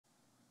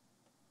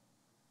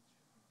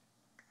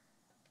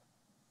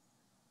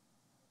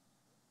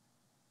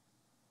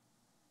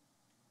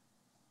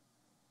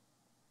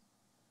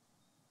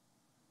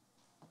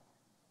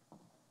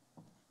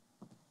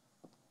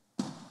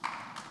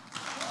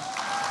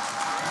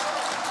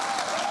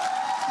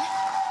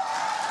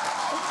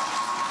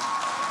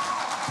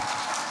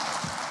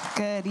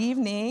Good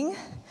evening.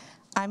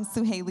 I'm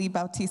Suhaili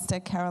Bautista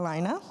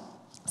Carolina,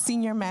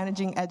 Senior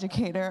Managing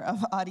Educator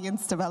of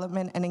Audience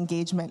Development and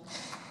Engagement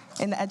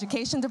in the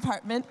Education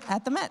Department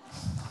at the Met.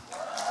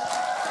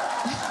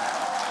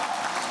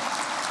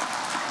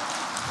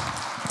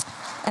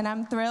 And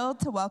I'm thrilled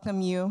to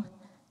welcome you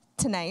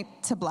tonight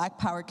to Black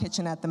Power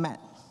Kitchen at the Met.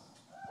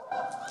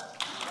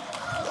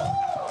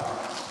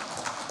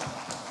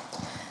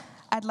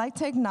 I'd like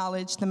to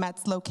acknowledge the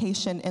Met's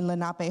location in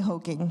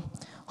Lenape-Hoking,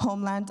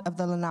 homeland of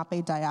the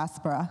Lenape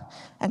diaspora,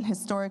 and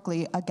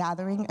historically a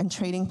gathering and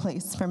trading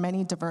place for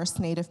many diverse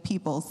Native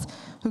peoples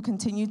who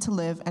continue to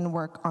live and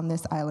work on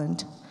this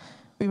island.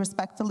 We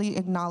respectfully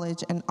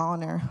acknowledge and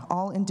honor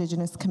all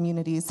Indigenous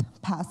communities,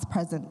 past,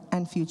 present,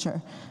 and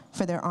future,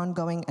 for their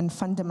ongoing and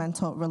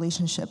fundamental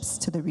relationships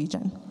to the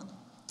region.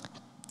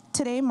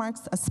 Today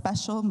marks a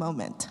special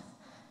moment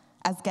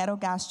as Ghetto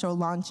Gastro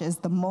launches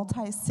the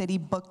multi-city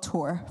book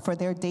tour for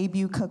their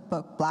debut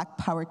cookbook, Black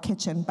Power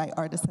Kitchen by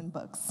Artisan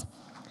Books.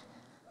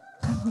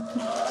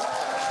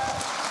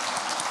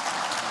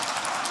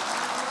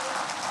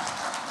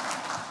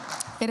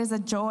 It is a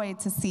joy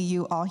to see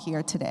you all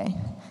here today,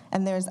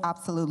 and there's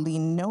absolutely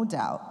no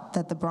doubt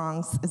that the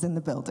Bronx is in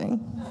the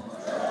building.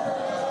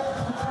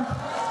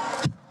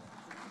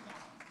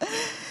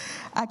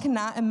 I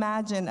cannot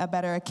imagine a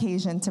better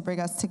occasion to bring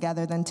us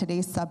together than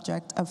today's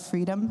subject of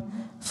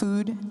freedom,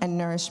 food, and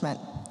nourishment.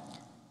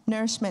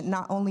 Nourishment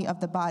not only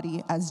of the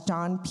body, as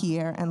John,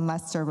 Pierre, and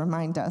Lester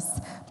remind us,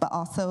 but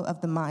also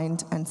of the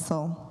mind and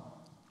soul.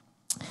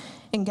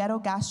 In Ghetto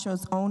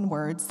Gastro's own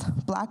words,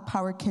 Black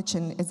Power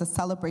Kitchen is a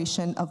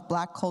celebration of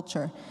Black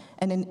culture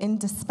and an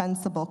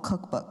indispensable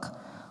cookbook,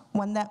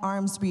 one that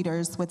arms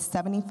readers with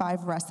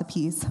 75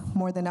 recipes,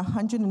 more than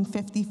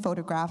 150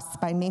 photographs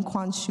by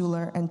Naquan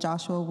Schuler and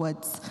Joshua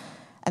Woods,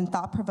 and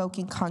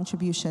thought-provoking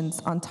contributions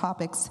on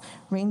topics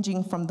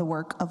ranging from the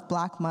work of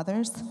Black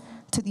mothers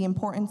to the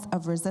importance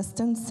of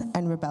resistance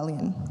and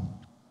rebellion.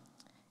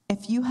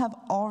 If you have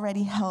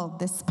already held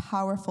this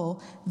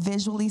powerful,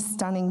 visually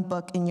stunning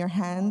book in your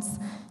hands,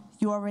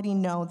 you already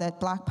know that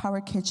Black Power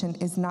Kitchen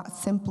is not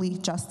simply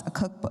just a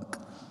cookbook.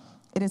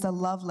 It is a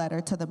love letter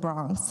to the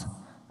Bronx,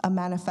 a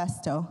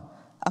manifesto,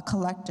 a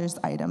collector's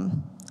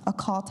item, a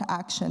call to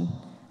action,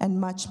 and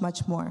much,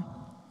 much more.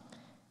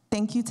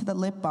 Thank you to the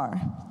Lip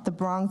Bar, the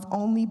Bronx's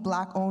only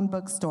Black-owned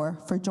bookstore,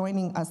 for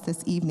joining us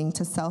this evening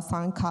to sell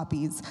signed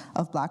copies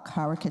of Black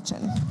Power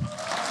Kitchen.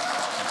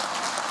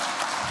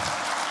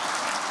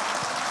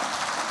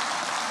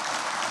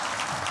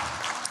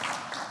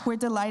 We're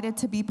delighted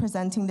to be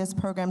presenting this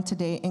program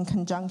today in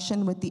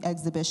conjunction with the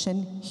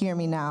exhibition, Hear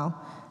Me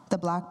Now, The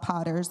Black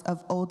Potters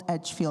of Old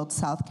Edgefield,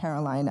 South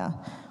Carolina,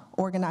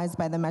 organized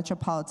by the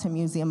Metropolitan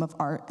Museum of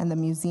Art and the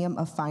Museum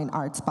of Fine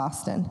Arts,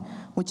 Boston,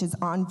 which is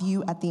on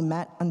view at the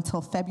Met until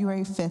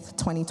February 5th,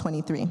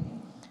 2023.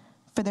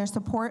 For their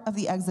support of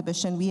the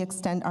exhibition, we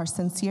extend our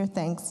sincere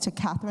thanks to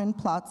Catherine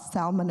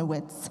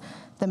Plotz-Salmonowitz,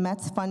 the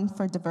Met's Fund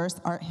for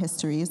Diverse Art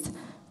Histories,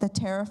 the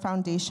Terra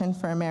Foundation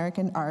for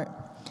American Art,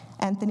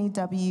 Anthony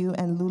W.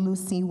 and Lulu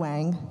C.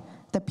 Wang,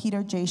 the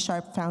Peter J.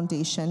 Sharp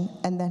Foundation,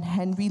 and the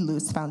Henry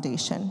Luce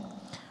Foundation.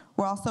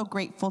 We're also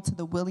grateful to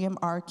the William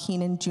R.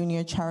 Keenan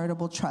Jr.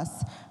 Charitable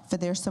Trust for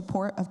their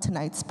support of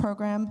tonight's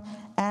program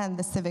and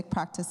the Civic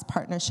Practice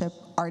Partnership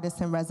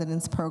Artist in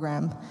Residence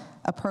program,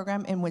 a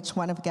program in which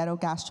one of Ghetto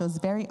Gastro's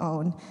very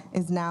own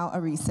is now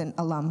a recent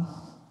alum.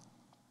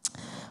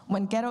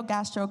 When Ghetto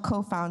Gastro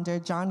co-founder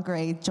Jon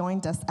Gray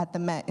joined us at the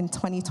Met in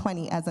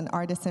 2020 as an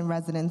artist in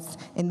residence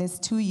in this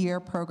 2-year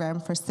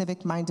program for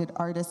civic-minded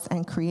artists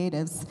and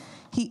creatives,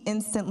 he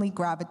instantly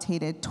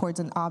gravitated towards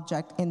an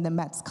object in the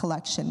Met's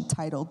collection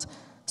titled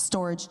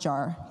Storage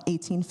Jar,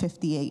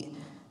 1858,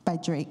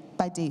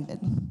 by David,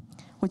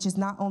 which is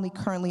not only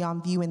currently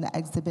on view in the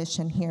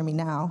exhibition Hear Me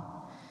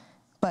Now,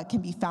 but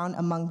can be found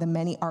among the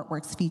many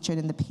artworks featured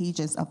in the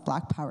pages of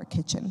Black Power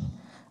Kitchen,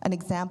 an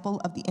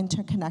example of the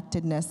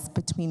interconnectedness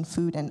between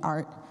food and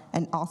art,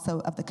 and also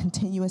of the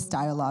continuous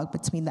dialogue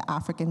between the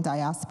African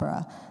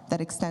diaspora that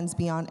extends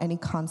beyond any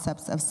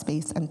concepts of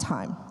space and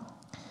time.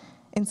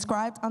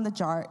 Inscribed on the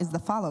jar is the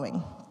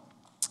following: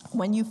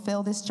 "When you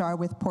fill this jar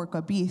with pork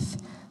or beef,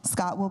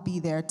 Scott will be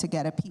there to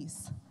get a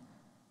piece."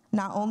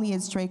 Not only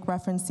is Drake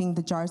referencing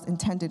the jar's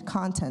intended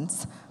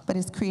contents, but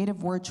his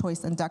creative word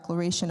choice and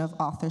declaration of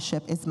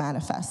authorship is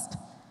manifest.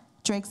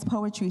 Drake's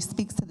poetry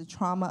speaks to the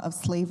trauma of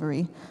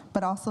slavery,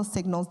 but also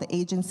signals the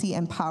agency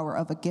and power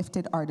of a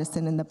gifted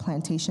artisan in the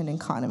plantation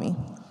economy.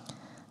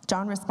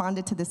 John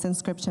responded to this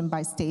inscription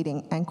by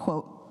stating, and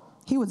quote,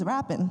 "He was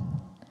rapping."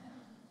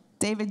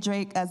 David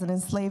Drake, as an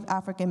enslaved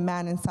African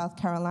man in South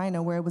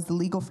Carolina where it was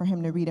illegal for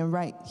him to read and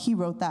write, he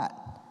wrote that.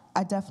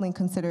 I definitely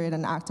consider it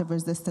an act of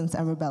resistance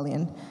and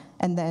rebellion,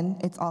 and then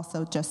it's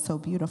also just so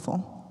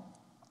beautiful.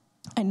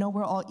 I know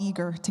we're all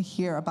eager to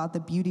hear about the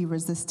beauty,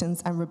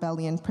 resistance, and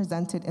rebellion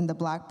presented in the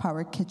Black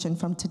Power Kitchen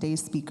from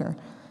today's speaker.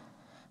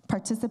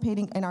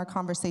 Participating in our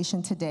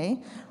conversation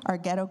today are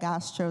Ghetto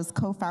Gastro's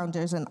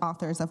co-founders and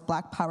authors of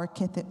Black Power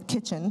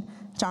Kitchen,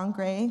 Jon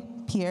Gray,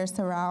 Pierre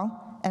Serrao,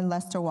 and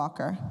Lester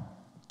Walker.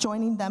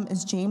 Joining them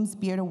is James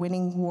Beard, a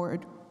winning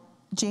award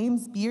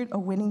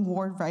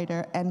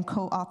writer and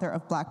co-author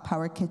of Black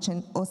Power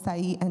Kitchen,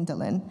 Osayi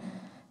Endolyn.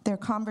 Their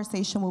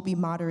conversation will be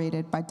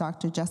moderated by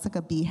Dr.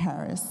 Jessica B.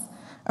 Harris,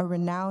 a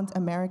renowned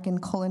American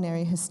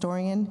culinary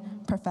historian,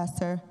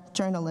 professor,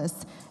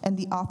 journalist, and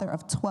the author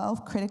of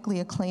 12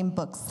 critically acclaimed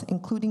books,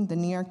 including the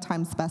New York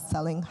Times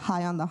bestselling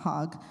High on the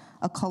Hog,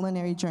 A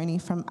Culinary Journey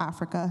from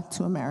Africa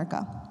to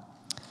America.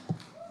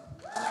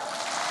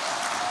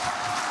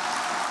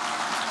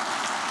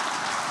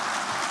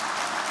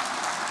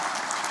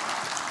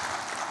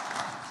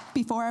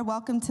 Before I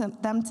welcome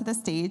them to the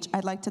stage,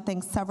 I'd like to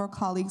thank several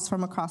colleagues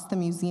from across the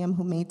museum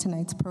who made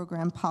tonight's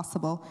program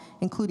possible,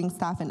 including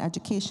staff in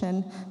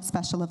education,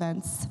 special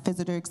events,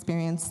 visitor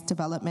experience,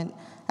 development,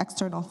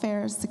 external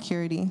affairs,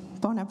 security,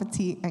 bon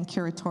appetit, and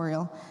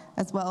curatorial,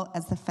 as well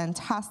as the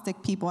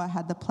fantastic people I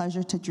had the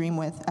pleasure to dream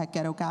with at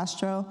Ghetto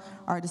Gastro,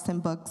 Artisan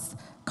Books,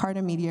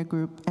 Carter Media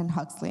Group, and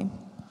Huxley.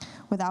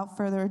 Without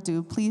further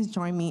ado, please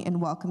join me in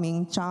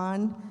welcoming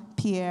Jon,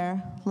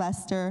 Pierre,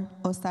 Lester,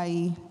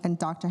 Osayi, and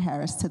Dr.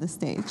 Harris to the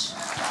stage.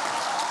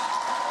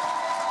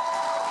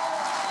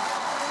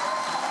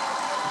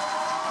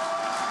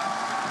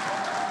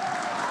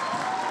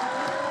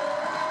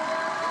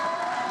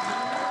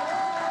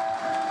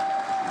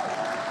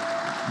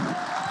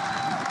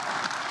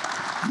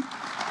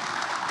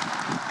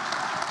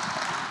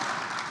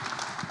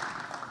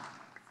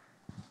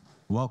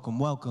 Welcome,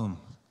 welcome.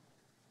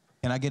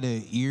 Can I get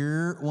an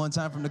ear one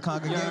time from the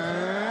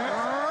congregation?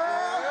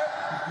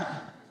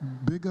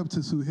 Big up to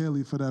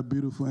Suhaili for that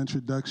beautiful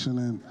introduction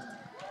and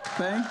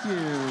thank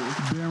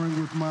you. Bearing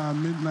with my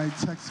midnight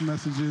text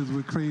messages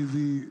with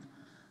crazy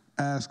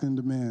asks and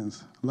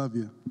demands. Love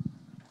you.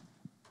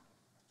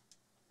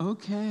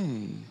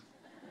 Okay.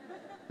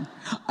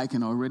 I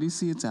can already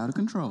see it's out of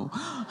control.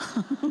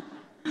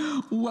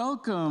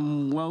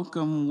 Welcome,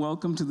 welcome,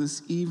 welcome to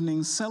this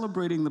evening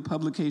celebrating the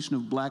publication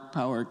of Black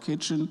Power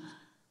Kitchen,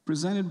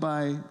 presented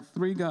by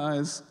three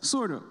guys,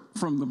 sort of,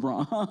 from the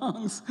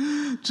Bronx,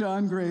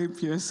 Jon Gray,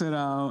 Pierre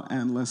Serrao,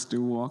 and Lester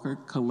Walker,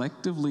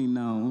 collectively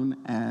known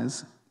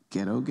as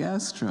Ghetto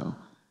Gastro.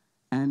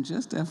 And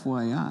just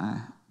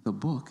FYI, the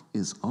book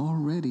is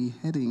already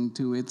heading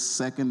to its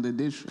second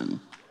edition.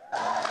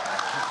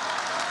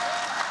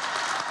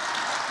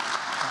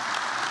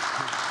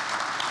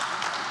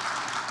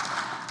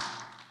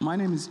 My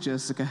name is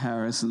Jessica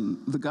Harris, and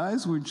the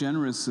guys were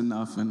generous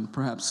enough and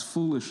perhaps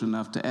foolish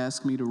enough to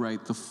ask me to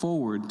write the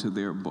foreword to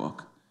their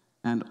book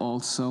and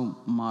also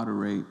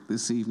moderate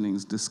this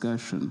evening's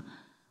discussion.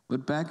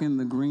 But back in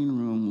the green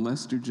room,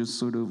 Lester just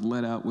sort of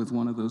let out with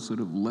one of those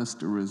sort of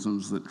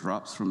Lesterisms that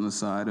drops from the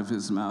side of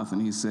his mouth,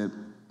 and he said,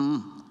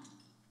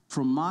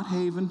 from Mott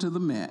Haven to the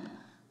Met.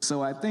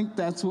 So I think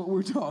that's what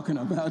we're talking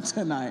about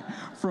tonight,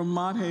 from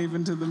Mott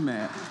Haven to the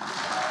Met.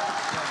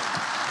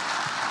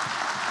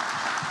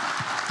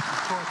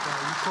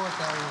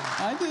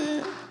 I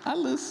did. I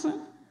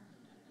listened.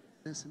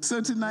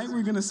 So tonight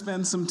we're going to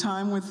spend some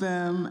time with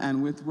them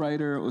and with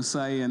writer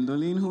Osayi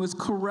Endolyn, who has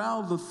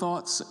corralled the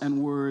thoughts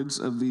and words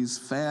of these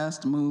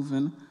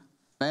fast-moving,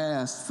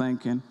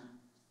 fast-thinking,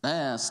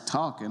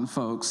 fast-talking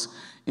folks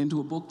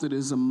into a book that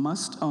is a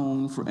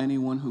must-own for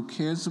anyone who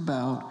cares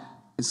about,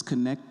 is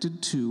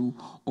connected to,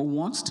 or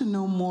wants to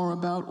know more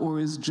about, or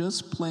is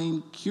just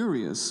plain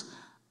curious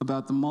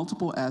about the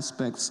multiple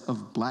aspects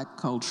of Black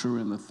culture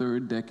in the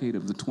third decade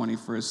of the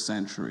 21st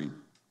century.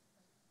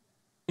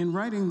 In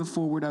writing the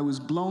foreword, I was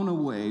blown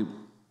away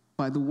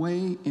by the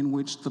way in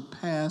which the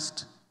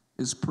past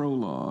is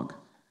prologue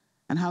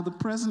and how the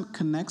present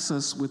connects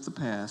us with the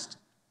past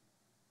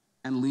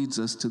and leads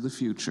us to the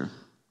future.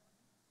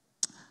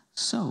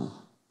 So,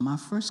 my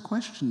first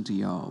question to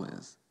y'all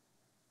is,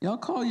 y'all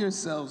call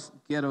yourselves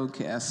Ghetto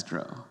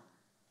Gastro,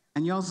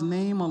 and y'all's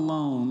name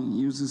alone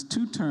uses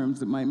two terms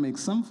that might make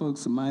some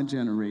folks of my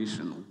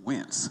generation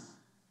wince.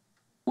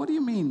 What do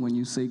you mean when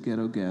you say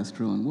Ghetto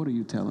Gastro, and what are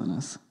you telling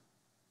us?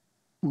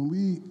 When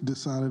we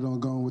decided on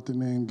going with the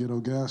name Ghetto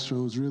Gastro,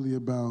 it was really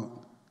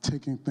about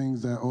taking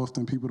things that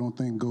often people don't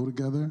think go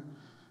together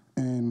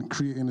and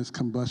creating this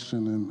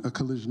combustion and a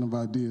collision of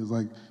ideas,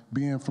 like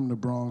being from the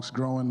Bronx,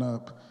 growing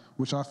up,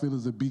 which I feel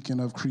is a beacon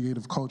of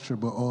creative culture,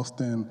 but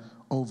often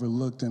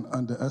overlooked and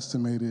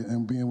underestimated,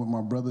 and being with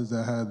my brothers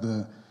that had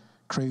the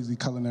crazy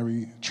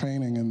culinary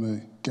training in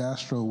the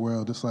gastro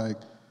world. It's like,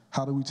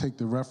 how do we take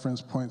the reference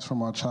points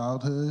from our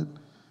childhood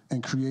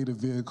and create a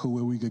vehicle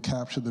where we could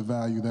capture the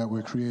value that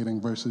we're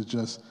creating versus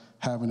just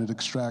having it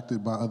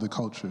extracted by other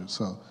cultures?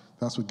 So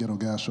that's what Ghetto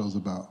Gastro is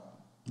about.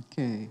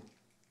 Okay,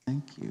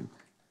 thank you.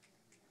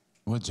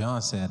 What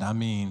Jon said, I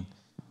mean,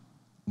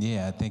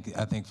 yeah,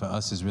 I think for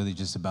us it's really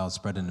just about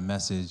spreading the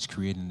message,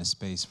 creating a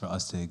space for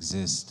us to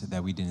exist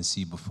that we didn't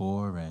see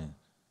before, and,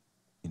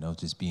 you know,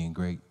 just being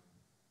great.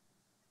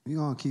 We're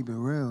gonna keep it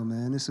real,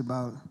 man. It's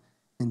about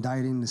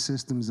indicting the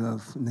systems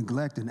of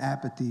neglect and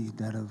apathy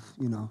that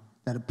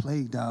have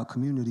plagued our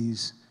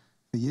communities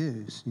for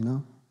years, you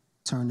know?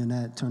 Turning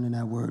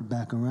that word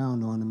back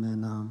around on them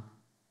and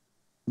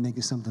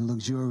making something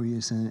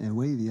luxurious and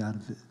wavy out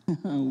of it.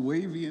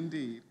 Wavy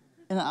indeed.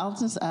 And I'll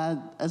just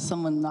add, as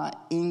someone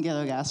not in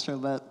Ghetto Gastro,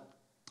 but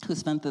who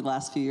spent the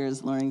last few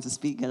years learning to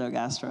speak Ghetto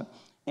Gastro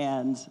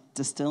and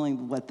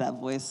distilling what that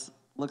voice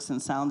looks and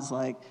sounds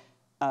like,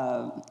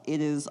 it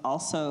is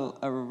also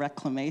a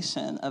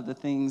reclamation of the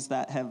things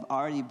that have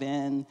already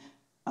been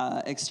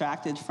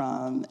extracted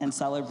from and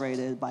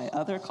celebrated by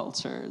other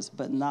cultures,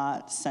 but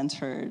not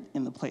centered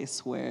in the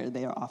place where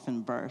they are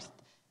often birthed.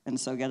 And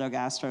so Ghetto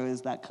Gastro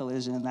is that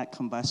collision, that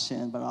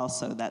combustion, but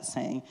also that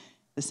saying,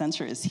 the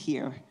center is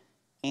here,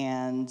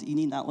 and you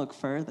need not look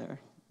further.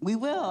 We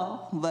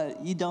will,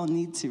 but you don't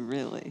need to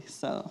really.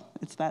 So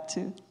it's that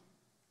too.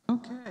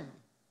 Okay.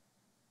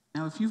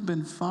 Now, if you've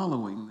been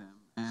following them,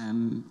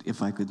 and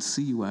if I could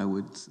see you, I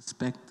would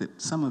suspect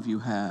that some of you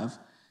have,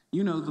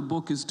 you know the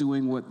book is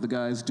doing what the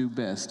guys do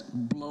best,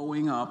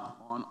 blowing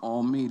up on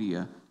all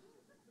media.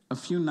 A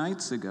few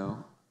nights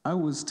ago, I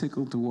was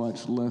tickled to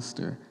watch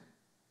Lester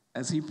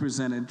as he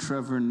presented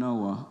Trevor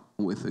Noah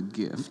with a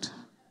gift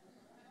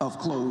of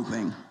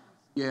clothing.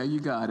 Yeah, you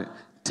got it.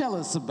 Tell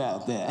us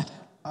about that.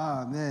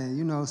 Man,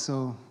 you know,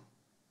 so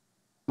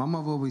my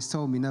mother always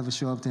told me never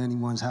show up to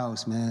anyone's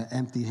house, man,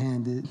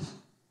 empty-handed,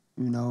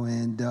 you know,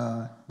 and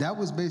that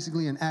was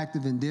basically an act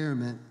of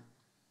endearment.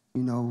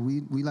 You know,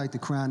 we like to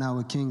crown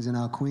our kings and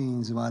our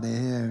queens while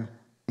they're here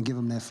and give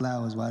them their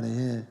flowers while they're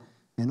here.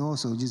 And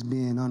also just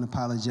being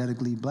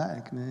unapologetically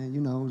black, man,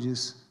 you know,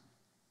 just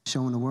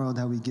showing the world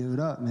how we give it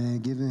up,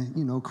 man, giving,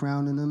 you know,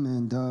 crowning them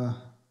and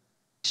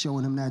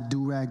showing them that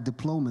do-rag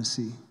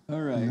diplomacy.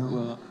 All right, you know?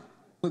 Well,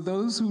 for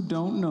those who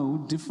don't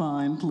know,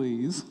 define,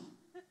 please.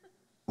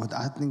 Well,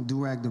 I think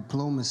do-rag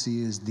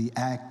diplomacy is the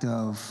act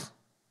of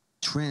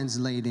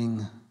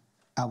translating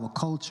our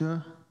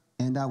culture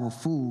and our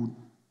food,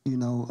 you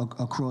know,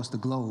 across the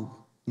globe.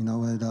 You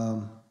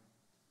know,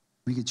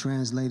 we could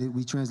translate it.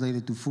 We translate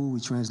it through food. We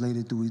translate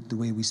it through the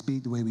way we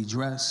speak, the way we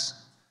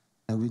dress.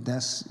 And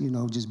that's, you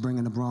know, just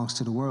bringing the Bronx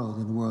to the world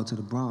and the world to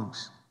the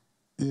Bronx.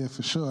 Yeah,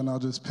 for sure, and I'll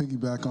just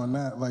piggyback on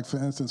that. Like, for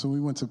instance, when we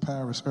went to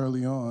Paris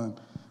early on,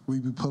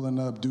 we'd be pulling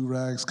up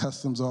do-rags,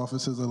 customs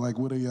officers are like,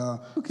 what are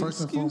y'all? Okay,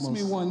 First and excuse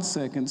foremost, me 1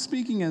 second.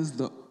 Speaking as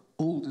the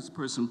oldest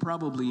person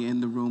probably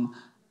in the room,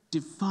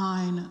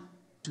 define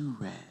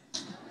do-rag.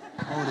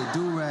 Oh, the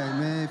do-rag,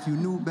 man. If you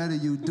knew better,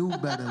 you do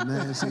better,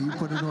 man. So you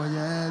put it on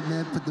your head,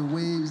 man, put the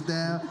waves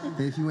down. And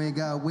if you ain't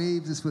got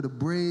waves, it's for the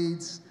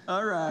braids.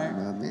 All right. You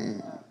know what I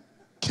mean?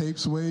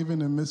 capes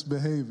waving and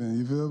misbehaving,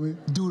 you feel me?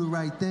 Do the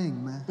right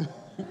thing, man.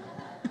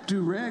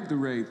 Do-rag the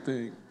right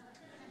thing.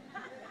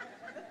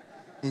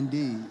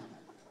 Indeed.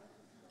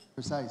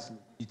 Precisely.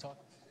 You talking?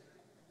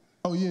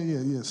 Oh,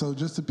 yeah. So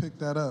just to pick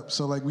that up,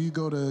 so like we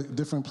go to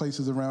different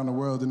places around the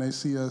world and they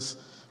see us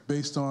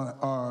based on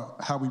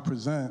how we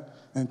present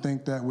and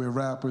think that we're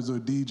rappers or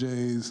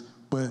DJs,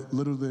 but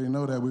little do they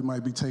know that we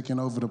might be taking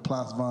over the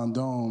Place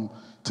Vendôme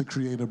to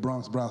create a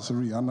Bronx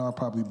brasserie. I know I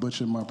probably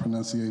butchered my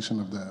pronunciation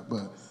of that,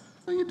 but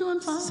So you're doing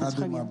fine. I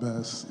did my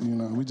best. You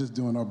know, we just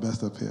doing our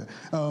best up here.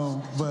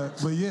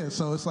 But yeah,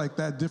 so it's like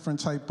that different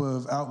type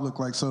of outlook.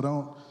 Like, so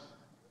don't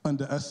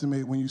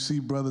underestimate when you see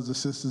brothers or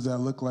sisters that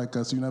look like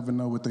us. You never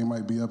know what they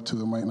might be up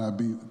to. It might not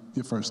be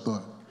your first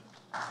thought.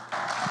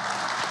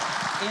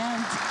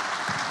 And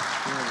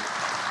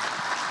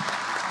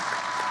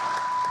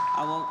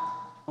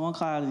I won't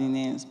call out any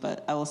names,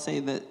 but I will say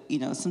that, you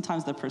know,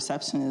 sometimes the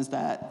perception is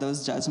that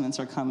those judgments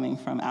are coming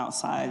from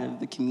outside of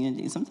the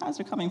community. Sometimes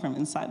they're coming from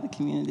inside the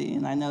community.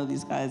 And I know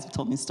these guys have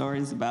told me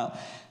stories about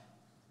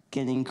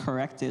getting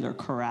corrected or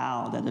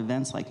corralled at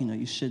events like, you know,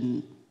 you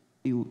shouldn't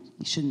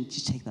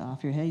take that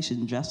off your head, you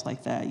shouldn't dress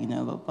like that, you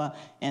know, blah, blah.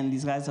 And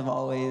these guys have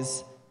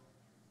always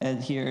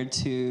adhered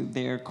to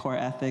their core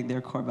ethic,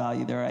 their core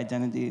value, their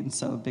identity. And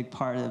so a big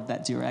part of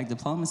that do-rag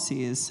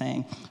diplomacy is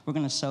saying, we're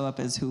gonna show up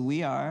as who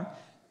we are,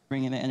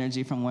 bringing the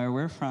energy from where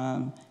we're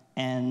from,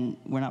 and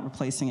we're not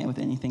replacing it with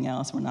anything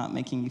else. We're not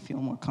making you feel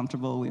more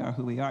comfortable. We are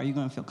who we are. You're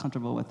gonna feel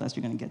comfortable with us.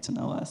 You're gonna get to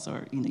know us,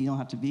 or you know, you don't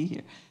have to be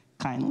here.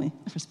 Kindly,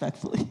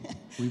 respectfully.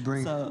 We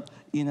bring. So,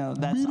 you know,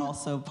 that's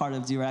also part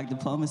of do-rag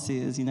diplomacy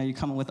is, you know, you're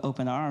coming with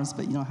open arms,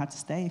 but you don't have to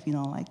stay if you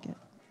don't like it.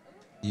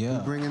 Yeah.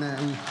 We bringing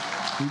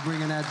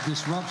that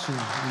disruption,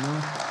 you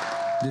know?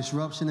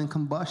 Disruption and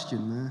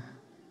combustion, man.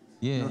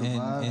 Yeah, You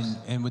know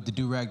and with the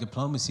do-rag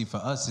diplomacy, for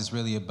us, it's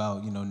really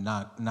about, you know,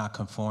 not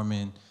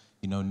conforming,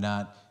 you know,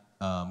 not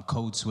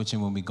code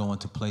switching when we go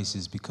into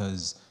places,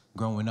 because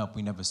growing up,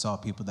 we never saw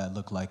people that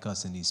look like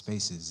us in these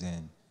spaces.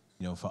 And,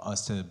 you know, for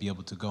us to be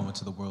able to go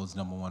into the world's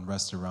 #1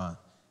 restaurant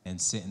and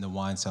sit in the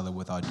wine cellar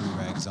with our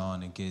do-rags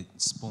on and get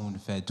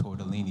spoon-fed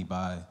tortellini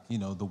by, you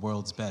know, the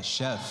world's best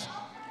chef.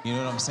 You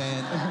know what I'm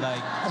saying?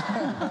 Like,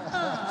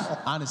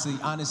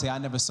 honestly, I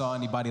never saw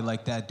anybody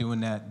like that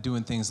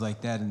doing things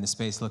like that in the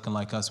space looking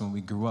like us when we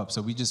grew up. So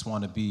we just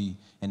want to be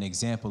an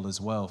example as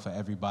well for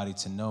everybody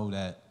to know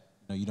that,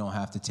 you know, you don't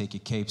have to take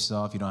your capes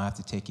off, you don't have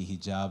to take your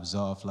hijabs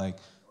off. Like,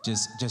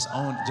 just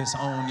own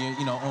your,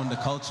 you know, own the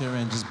culture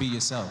and just be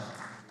yourself.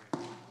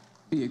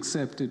 Be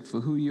accepted for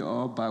who you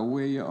are, by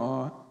where you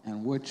are,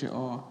 and what you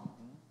are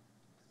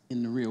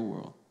in the real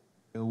world.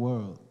 Real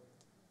world.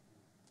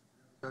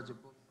 Judge a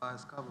book by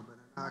its cover, but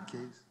in our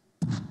case,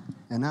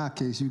 In our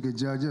case, you could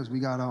judge us. We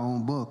got our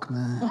own book,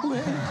 man. There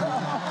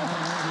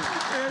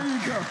you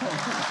go.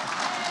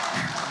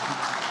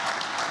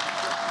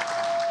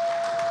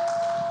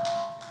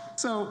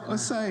 So,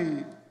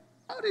 Osayi,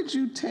 how did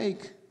you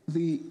take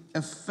the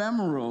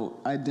ephemeral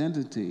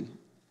identity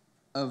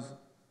of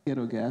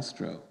Ghetto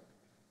Gastro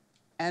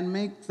and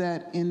make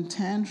that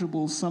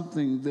intangible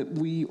something that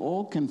we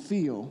all can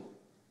feel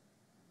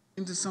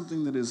into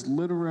something that is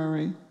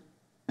literary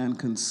and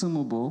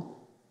consumable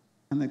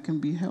and that can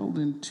be held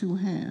in two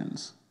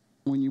hands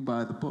when you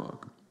buy the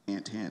book?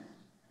 Hint, hint.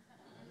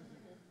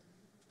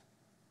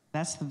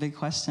 That's the big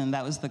question.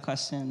 That was the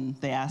question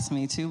they asked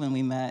me too when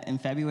we met in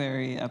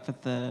February up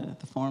at the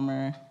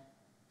former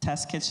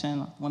test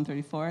kitchen,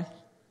 134th.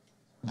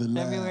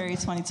 February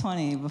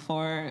 2020,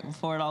 before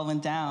it all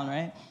went down,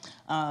 right?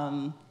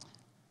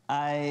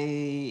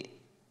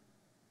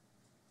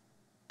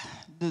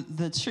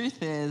 The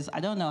truth is, I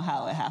don't know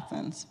how it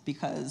happens,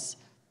 because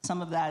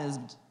some of that is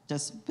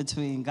just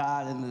between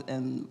God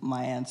and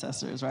my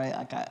ancestors, right?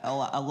 Like a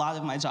lot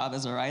of my job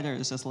as a writer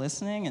is just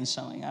listening and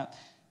showing up.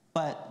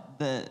 But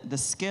the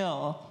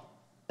skill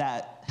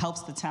that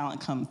helps the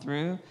talent come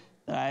through,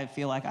 that I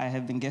feel like I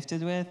have been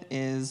gifted with,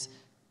 is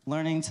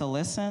learning to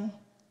listen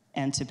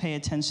and to pay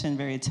attention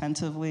very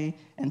attentively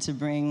and to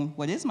bring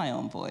what is my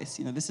own voice.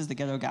 You know, this is the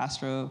Ghetto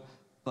Gastro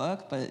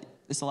book, but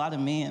it's a lot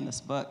of me in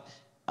this book,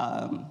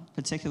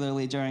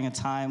 particularly during a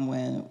time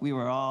when we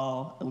were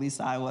all, at least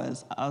I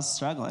was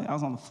struggling. I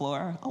was on the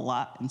floor a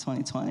lot in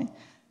 2020.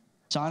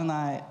 Jon and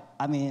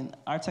I mean,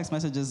 our text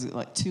messages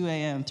like 2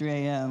 a.m., 3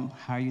 a.m.,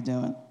 how are you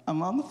doing?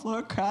 I'm on the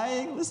floor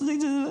crying,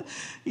 listening to,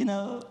 you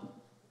know,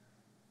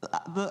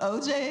 the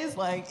OJs,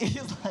 like,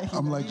 it's like...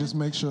 I'm like, just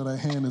make sure that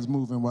hand is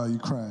moving while you're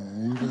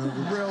crying.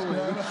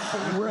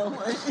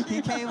 Really?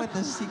 He came with the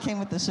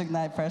Suge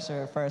Knight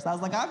pressure at first. I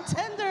was like, I'm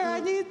tender,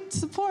 I need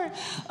support.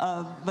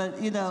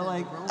 But, you know,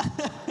 like...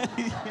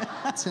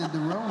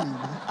 Tenderoni.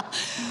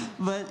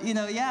 But, you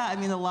know, yeah, I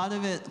mean, a lot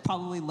of it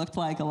probably looked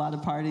like a lot of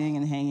partying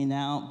and hanging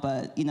out.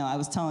 But, you know, I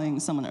was telling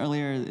someone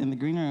earlier in the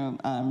green room,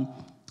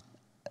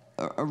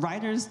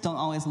 writers don't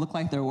always look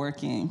like they're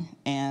working,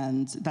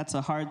 and that's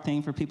a hard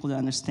thing for people to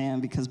understand,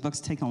 because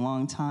books take a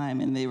long time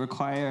and they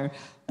require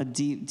a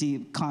deep,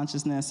 deep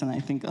consciousness, and I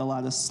think a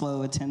lot of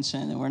slow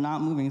attention, and we're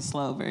not moving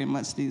slow very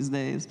much these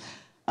days.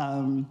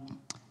 You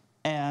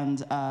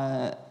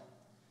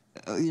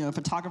know, a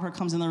photographer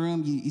comes in the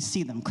room, you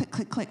see them, click,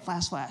 click, click,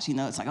 flash, flash. You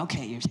know, it's like,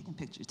 okay, you're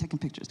taking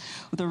pictures.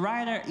 With a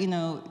writer, you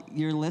know,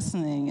 you're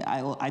listening.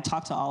 I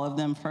talked to all of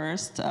them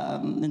first,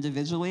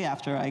 individually,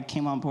 after I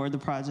came on board the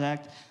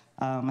project.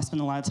 I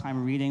spent a lot of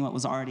time reading what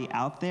was already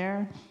out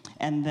there,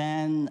 and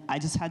then I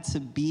just had to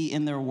be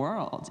in their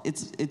world.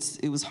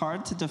 It was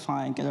hard to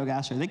define Ghetto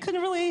Gastro. They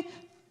couldn't really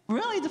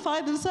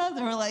define themselves.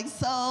 They were like,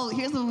 so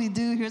here's what we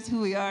do, here's who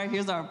we are,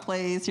 here's our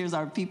place, here's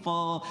our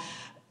people.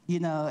 You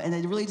know, and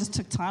it really just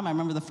took time. I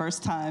remember the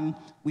first time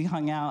we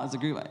hung out as a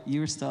group,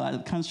 you were still out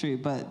of the country,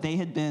 but they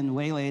had been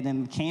waylaid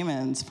in the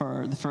Caymans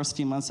for the first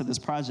few months of this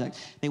project.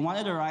 They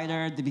wanted a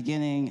writer at the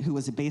beginning who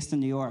was based in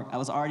New York. I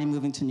was already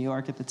moving to New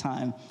York at the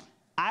time.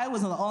 I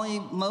was the only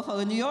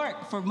mofo in New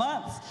York for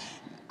months.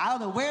 I don't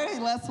know where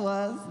Les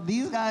was.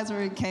 These guys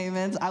were in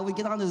Caymans. I would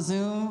get on the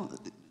Zoom.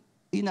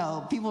 You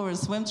know, people were in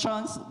swim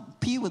trunks.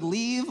 P would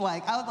leave.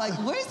 Like, I was like,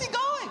 where's he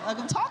going? Like,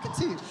 I'm talking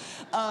to you.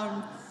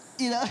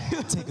 You know,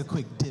 take a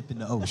quick dip in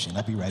the ocean.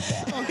 I'll be right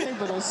back. Okay,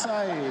 but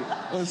Osayi.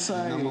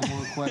 Number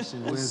one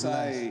question, where's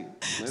Osayi.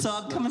 So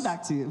I'm coming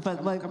back to you,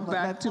 but like, come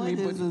back to me,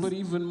 but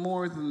even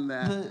more than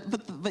that.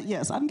 But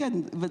yes, I'm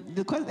getting. But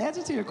the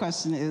answer to your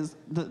question is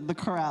the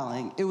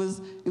corralling. It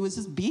was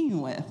just being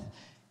with,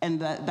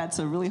 and that's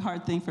a really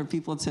hard thing for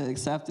people to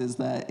accept, is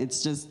that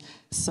it's just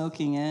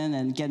soaking in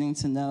and getting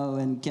to know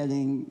and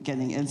getting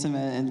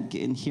intimate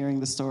and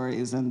hearing the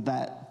stories, and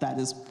that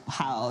is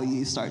how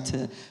you start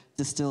to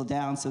distill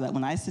down, so that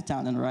when I sit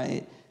down and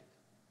write,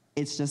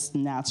 it's just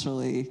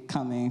naturally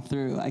coming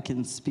through. I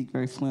can speak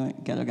very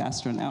fluent Ghetto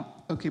Gastro now.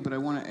 Okay, but I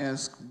want to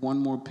ask one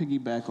more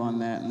piggyback on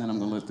that, and then I'm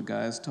going to let the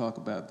guys talk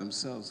about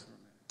themselves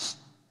for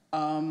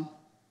a minute.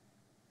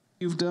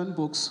 You've done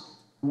books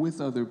with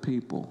other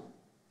people.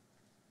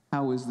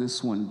 How is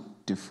this one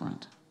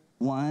different?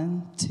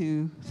 1,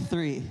 2,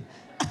 3.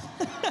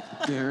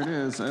 There it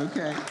is.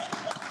 Okay.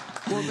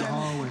 Well,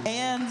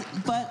 then,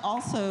 but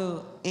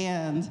also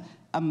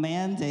a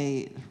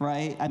mandate,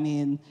 right? I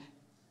mean,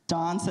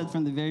 Jon said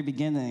from the very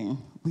beginning,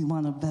 we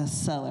want a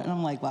bestseller. And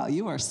I'm like, wow,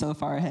 you are so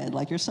far ahead.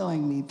 Like, you're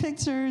showing me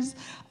pictures.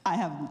 I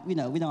have, you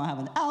know, we don't have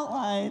an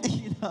outline,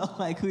 you know,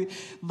 like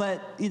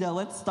but, you know,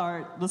 let's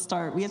start,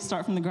 we have to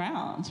start from the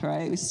ground,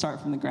 right? We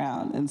start from the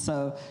ground. And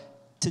so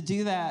to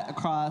do that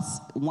across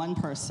one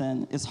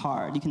person is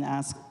hard. You can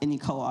ask any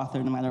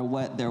co-author, no matter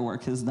what their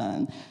work has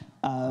done.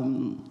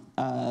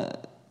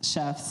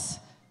 Chefs,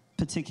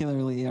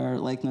 particularly, are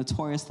like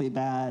notoriously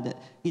bad.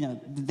 You know,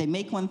 they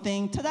make one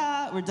thing,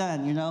 ta-da, we're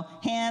done, you know?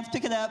 Hands,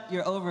 pick it up,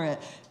 you're over it.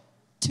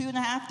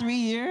 2.5, 3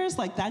 years,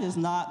 like that is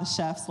not the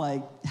chef's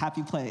like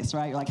happy place,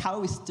 right? Like, how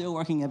are we still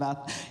working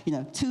about,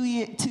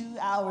 2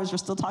 hours, we're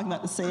still talking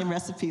about the same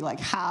recipe, like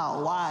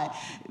how, why?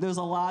 There's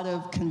a lot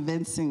of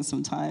convincing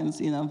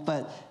sometimes,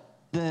 but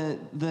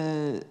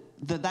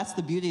that's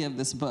the beauty of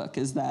this book,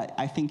 is that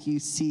I think you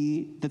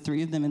see the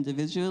three of them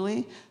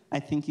individually. I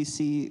think you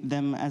see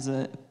them as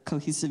a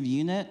cohesive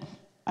unit.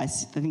 I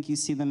think you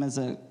see them as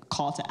a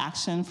call to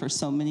action for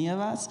so many of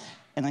us.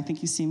 And I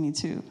think you see me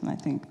too. And I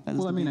think that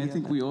is I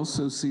think we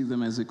also see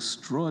them as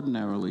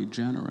extraordinarily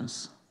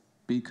generous,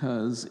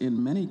 because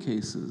in many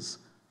cases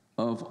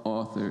of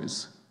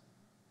authors,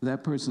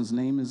 that person's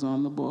name is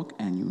on the book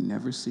and you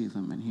never see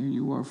them. And here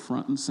you are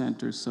front and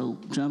center. So,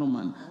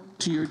 gentlemen,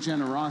 to your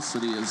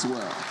generosity as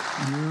well.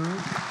 You're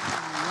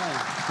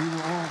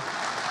right.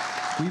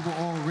 We were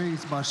all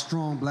raised by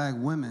strong Black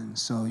women,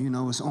 so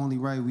it's only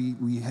right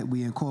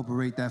we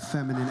incorporate that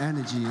feminine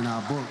energy in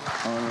our book.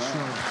 All right.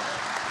 Sure.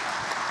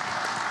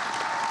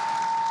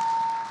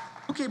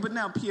 Okay, but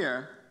now,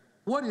 Pierre,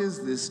 what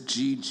is this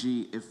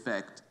GG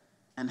effect,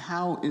 and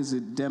how is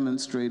it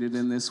demonstrated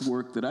in this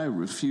work that I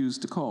refuse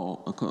to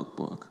call a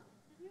cookbook?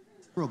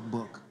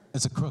 Cookbook.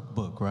 It's a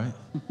cookbook, right?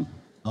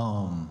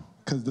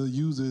 Because the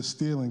user is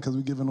stealing, because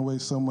we're giving away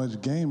so much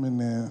game in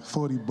there.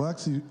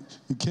 $40,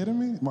 you kidding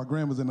me? My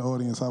grandma's in the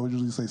audience, I would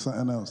usually say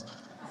something else.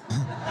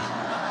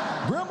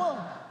 Grandma!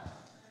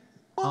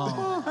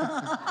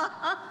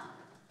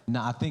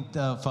 No, I think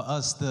for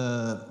us,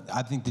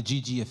 I think the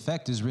GG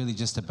effect is really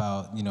just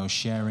about,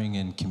 sharing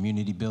and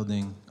community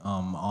building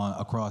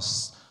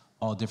across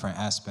all different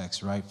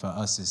aspects, right? For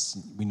us,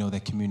 we know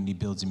that community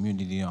builds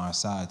immunity on our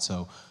side.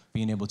 So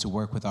being able to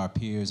work with our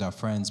peers, our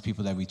friends,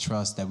 people that we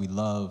trust, that we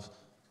love,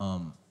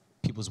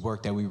 people's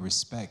work that we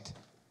respect,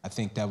 I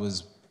think that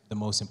was the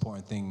most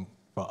important thing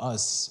for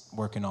us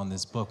working on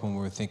this book, when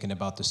we were thinking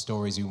about the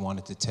stories we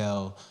wanted to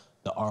tell,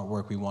 the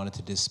artwork we wanted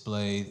to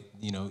display,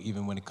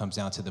 even when it comes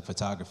down to the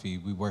photography.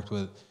 We worked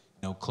with,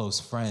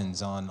 close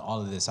friends on all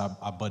of this.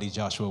 Our buddy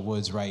Joshua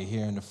Woods right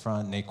here in the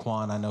front.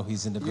 Naquan, I know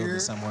he's in the building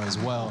somewhere as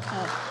well.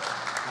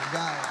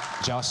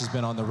 Josh has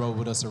been on the road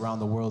with us around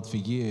the world for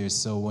years.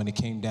 So when it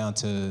came down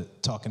to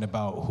talking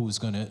about who's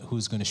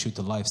gonna shoot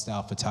the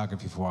lifestyle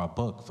photography for our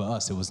book, for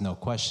us, it was no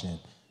question.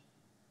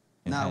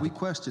 We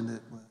questioned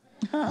it. But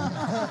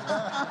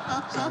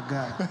it's our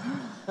guy.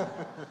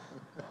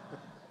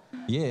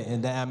 Yeah,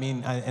 and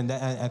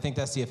I think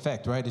that's the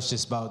effect, right? It's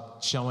just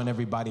about showing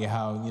everybody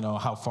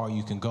how far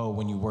you can go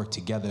when you work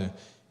together.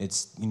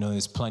 It's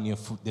there's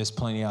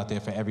plenty out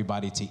there for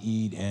everybody to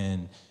eat,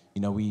 and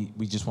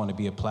we just want to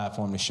be a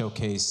platform to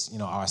showcase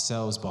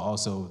ourselves, but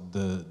also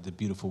the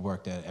beautiful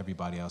work that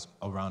everybody else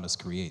around us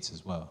creates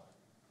as well.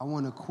 I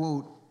want to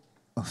quote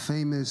a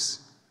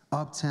famous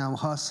uptown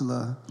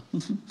hustler,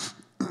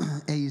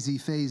 AZ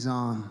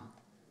Faison.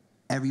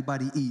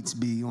 Everybody eats,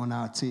 B, on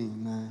our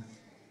team, man.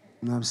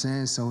 You know what I'm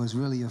saying? So it's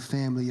really a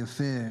family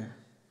affair.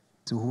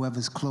 To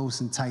whoever's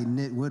close and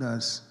tight-knit with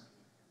us,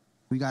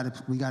 we got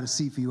a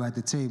seat for you at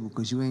the table,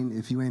 because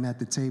if you ain't at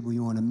the table,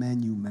 you on the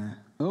menu, man.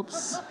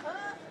 Oops.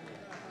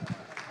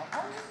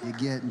 You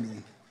get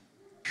me.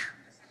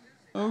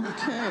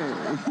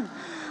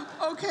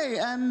 Okay,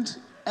 and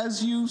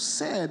as you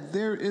said,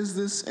 there is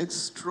this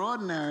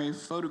extraordinary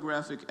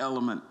photographic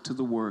element to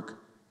the work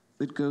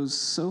that goes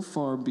so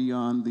far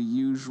beyond the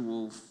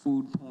usual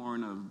food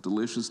porn of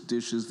delicious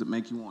dishes that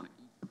make you want to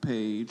eat the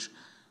page,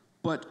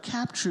 but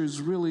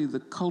captures really the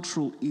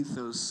cultural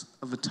ethos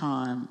of a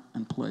time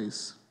and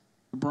place.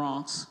 The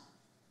Bronx,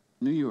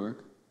 New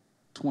York,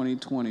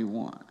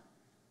 2021.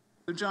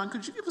 So Jon,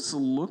 could you give us a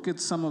look at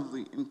some of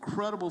the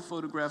incredible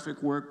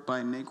photographic work by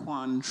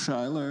Naquan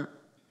Schuyler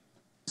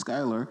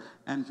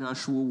and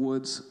Joshua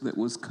Woods that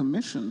was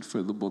commissioned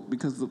for the book,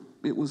 because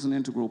it was an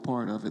integral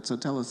part of it. So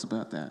tell us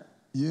about that.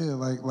 Yeah,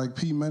 like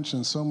P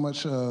mentioned, so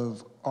much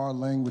of our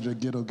language at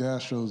Ghetto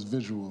Gastro is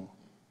visual.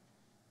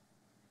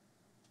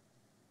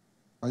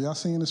 Are y'all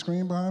seeing the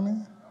screen behind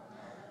me?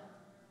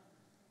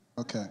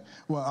 Okay,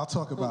 well, I'll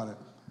talk about it.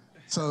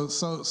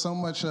 So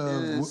much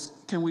of...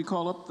 Can we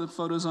call up the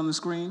photos on the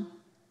screen?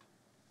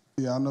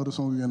 Yeah, I noticed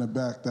when we were in the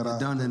back that We're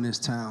done in this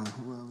town.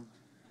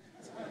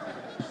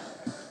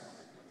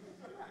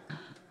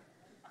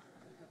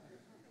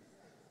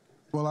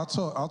 Well, I'll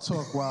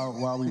talk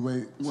while we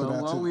wait for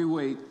that. While we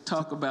wait,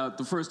 talk about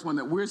the first one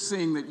that we're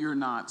seeing that you're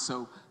not,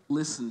 so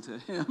listen to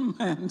him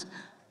and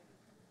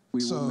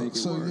we will make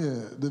it work.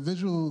 Yeah, the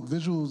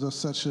visuals are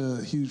such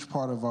a huge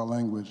part of our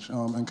language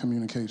and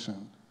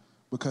communication,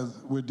 because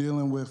we're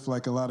dealing with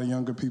like a lot of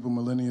younger people,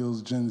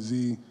 millennials, Gen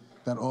Z,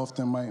 that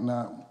often might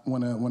not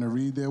want to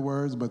read their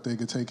words, but they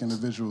could take in the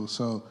visuals.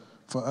 So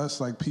for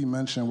us, like P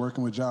mentioned,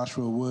 working with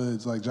Joshua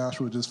Woods, like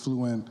Joshua just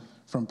flew in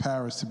from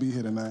Paris to be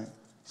here tonight.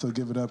 So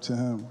give it up to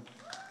him.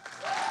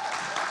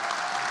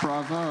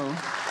 Bravo.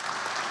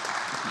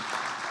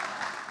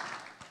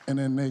 And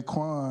then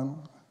Naquan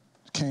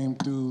came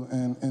through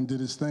and did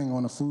his thing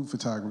on the food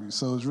photography.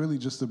 So it's really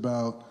just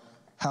about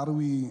how do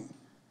we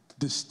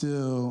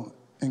distill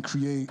and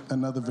create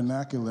another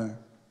vernacular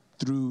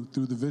through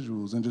the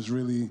visuals, and just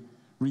really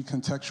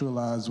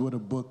recontextualize what a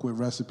book with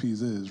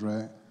recipes is,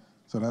 right?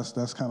 So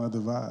that's kind of the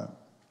vibe.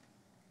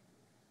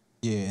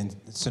 Yeah, and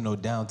so no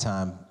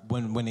downtime.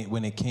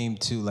 When it came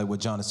to like what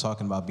Jon is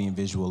talking about being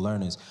visual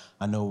learners,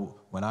 I know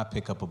when I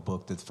pick up a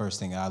book, the first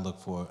thing I look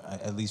for,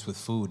 at least with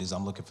food, is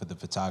I'm looking for the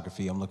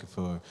photography. I'm looking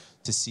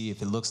to see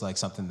if it looks like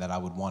something that I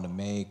would want to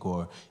make,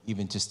 or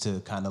even just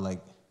to kind of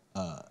like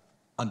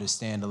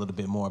understand a little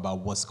bit more about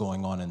what's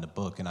going on in the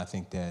book. And I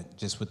think that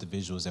just with the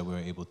visuals that we're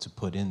able to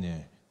put in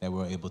there, that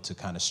we're able to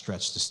kind of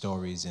stretch the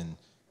stories and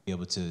be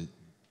able to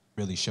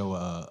really show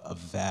a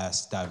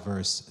vast,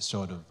 diverse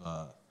sort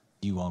of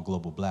view on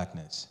global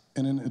blackness.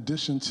 And in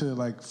addition to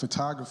like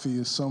photography,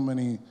 is so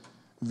many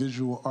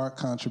visual art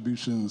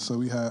contributions. So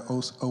we had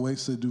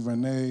Osayi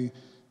Endolyn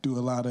do a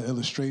lot of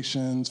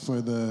illustrations for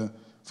the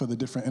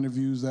different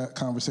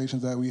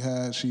conversations that we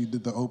had. She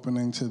did the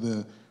opening to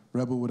the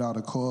Rebel Without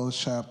a Cause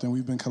chapter, and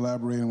we've been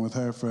collaborating with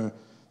her for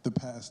the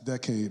past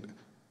decade.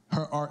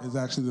 Her art is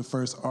actually the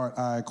first art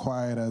I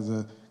acquired as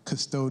a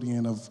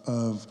custodian of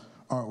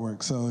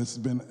artwork. So it's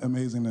been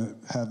amazing to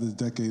have this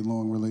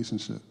decade-long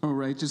relationship. All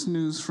right, just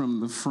news from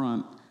the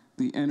front.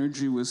 The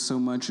energy was so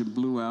much it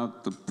blew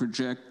out the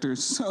projector,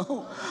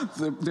 so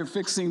they're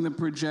fixing the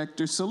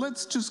projector. So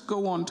let's just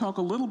go on, talk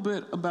a little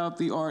bit about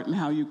the art and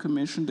how you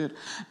commissioned it,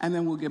 and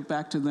then we'll get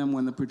back to them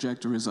when the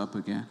projector is up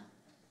again.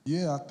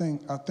 Yeah,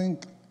 I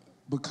think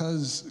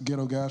because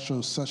Ghetto Gastro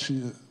is such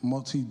a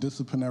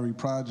multidisciplinary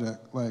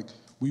project, like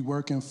we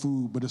work in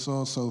food, but it's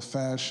also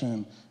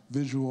fashion,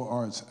 visual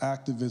arts,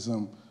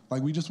 activism.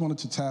 Like we just wanted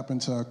to tap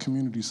into our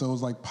community, so it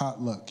was like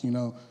potluck, you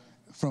know.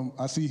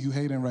 I see Hugh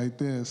Hayden right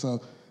there,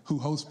 so who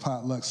hosts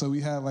potluck. So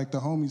we had like the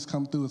homies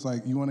come through. It's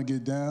like, you want to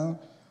get down?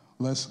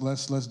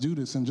 Let's do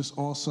this. And just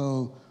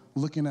also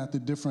looking at the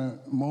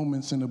different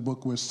moments in the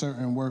book where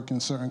certain work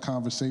and certain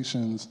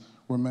conversations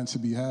were meant to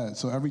be had.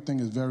 So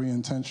everything is very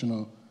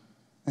intentional,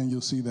 and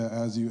you'll see that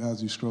as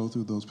you scroll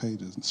through those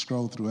pages,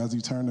 as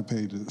you turn the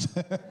pages.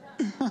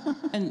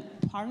 And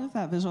part of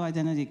that visual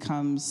identity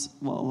comes,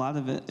 well, a lot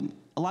of that.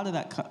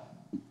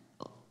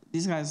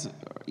 These guys,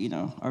 you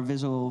know, are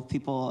visual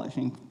people. I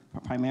think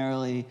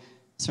primarily.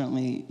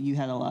 Certainly, you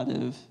had a lot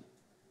of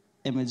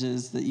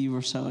images that you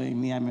were showing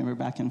me. I remember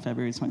back in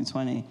February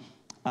 2020.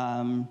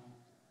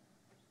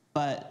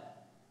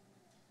 But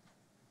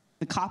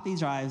the copy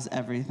drives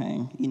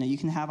everything. You know, you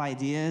can have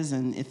ideas,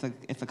 and if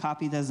the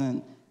copy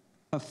doesn't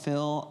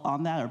fulfill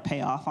on that or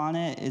pay off on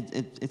it,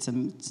 it's a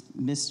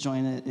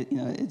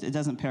misjointed. It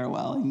doesn't pair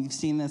well. And you've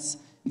seen this.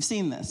 You've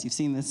seen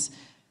this.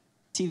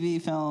 TV,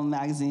 film,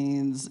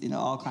 magazines, you know,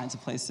 all kinds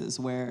of places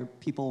where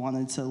people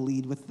wanted to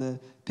lead with the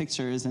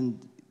pictures and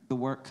the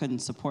work couldn't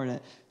support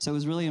it. So it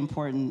was really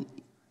important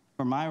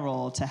for my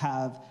role to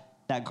have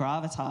that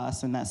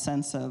gravitas and that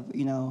sense of,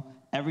 you know,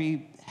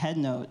 every head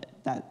note,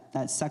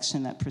 that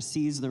section that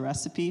precedes the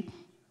recipe,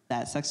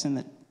 that section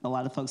that a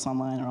lot of folks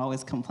online are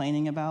always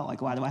complaining about,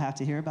 like, why do I have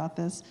to hear about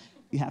this?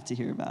 You have to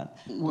hear about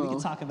it. Well, we can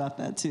talk about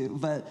that too.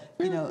 But,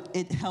 you know,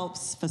 it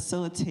helps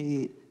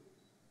facilitate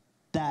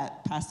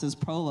that pastor's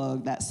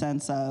prologue, that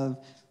sense of,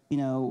 you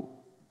know,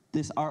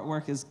 this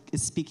artwork is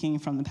speaking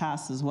from the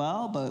past as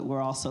well, but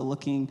we're also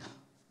looking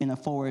in a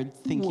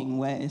forward-thinking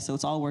way. So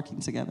it's all working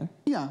together.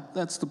 Yeah,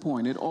 that's the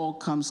point. It all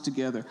comes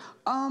together.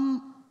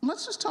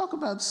 Let's just talk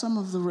about some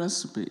of the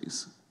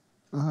recipes.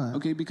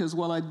 Okay, because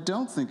while I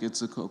don't think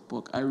it's a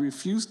cookbook, I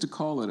refuse to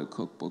call it a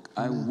cookbook.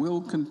 I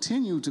will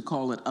continue to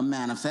call it a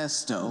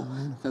manifesto,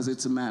 because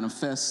it's a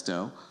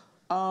manifesto.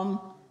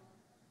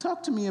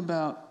 Talk to me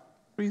about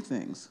 3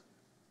 things.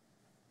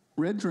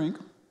 Red drank,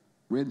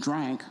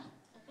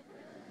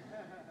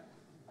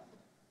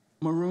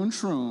 maroon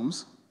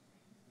shrooms,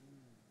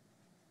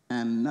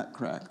 and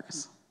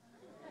nutcrackers.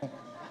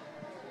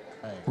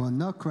 Well,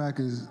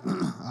 nutcrackers,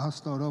 I'll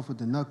start off with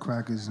the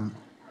nutcrackers. All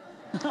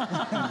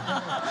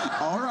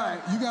right.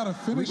 You got to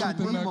finish with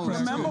the nutcrackers.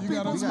 Remember,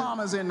 people's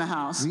mamas in the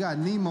house. We got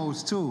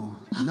Nemo's, too,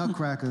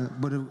 nutcracker.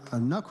 But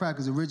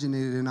nutcrackers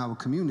originated in our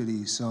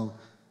community, so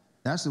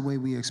that's the way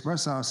we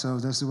express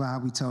ourselves. That's how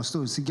we tell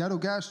stories. See, Ghetto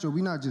Gastro,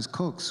 we're not just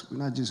cooks. We're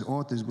not just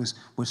authors.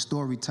 We're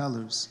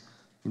storytellers.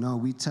 You know,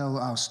 we tell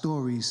our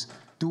stories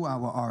through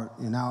our art,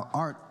 and our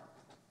art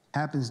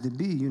happens to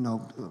be, you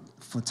know,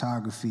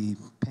 photography,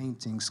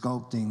 painting,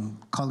 sculpting,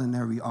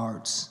 culinary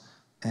arts,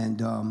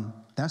 and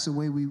that's the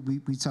way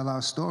we tell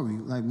our story.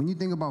 Like, when you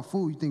think about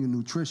food, you think of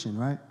nutrition,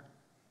 right?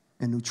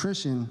 And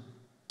nutrition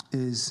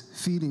is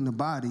feeding the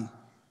body,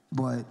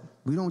 but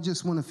we don't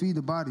just want to feed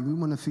the body. We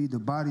want to feed the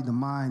body, the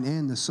mind,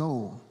 and the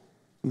soul.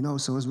 You know,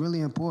 so it's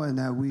really important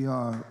that we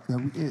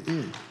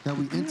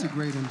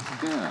integrate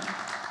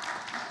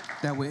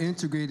that we're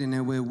integrating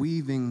and we're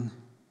weaving,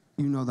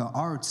 you know, the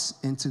arts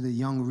into the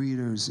young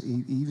readers,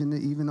 even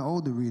the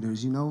older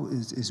readers. You know,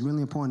 it's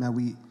really important that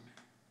we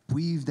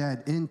weave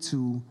that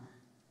into,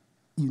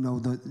 you know,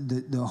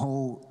 the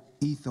whole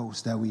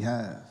ethos that we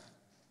have.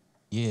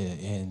 Yeah,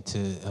 and to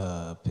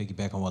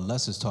piggyback on what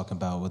Les was talking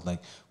about with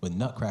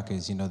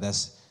nutcrackers, you know,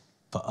 that's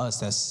for us.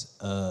 That's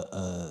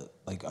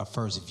like our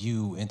first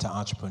view into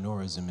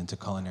entrepreneurism, into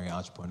culinary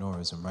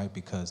entrepreneurism, right?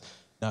 Because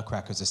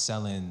nutcrackers are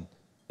selling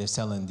they're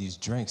selling these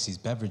drinks, these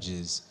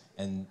beverages,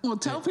 and Well,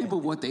 tell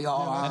people what they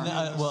are.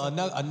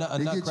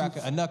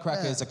 A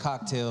nutcracker is a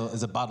cocktail,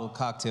 is a bottled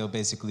cocktail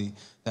basically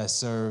that's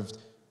served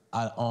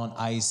on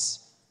ice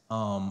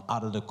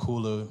out of the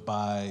cooler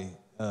by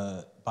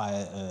a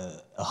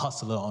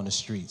hustler on the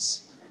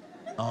streets.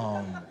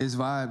 It's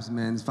vibes,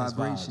 man. It's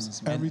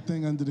vibrations.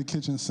 Everything under the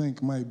kitchen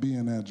sink might be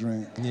in that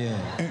drink. Yeah.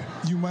 And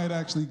you might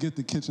actually get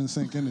the kitchen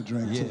sink in the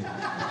drink too.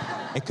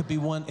 It could be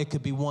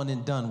one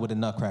and done with a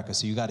nutcracker,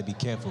 so you got to be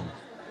careful.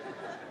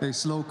 They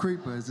slow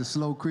creeper. It's a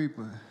slow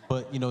creeper.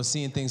 But, you know,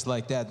 seeing things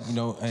like that, you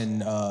know,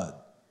 and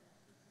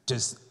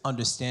just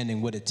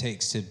understanding what it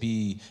takes to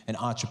be an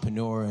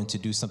entrepreneur and to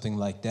do something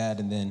like that,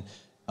 and then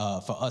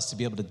for us to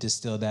be able to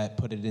distill that,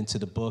 put it into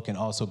the book, and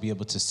also be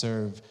able to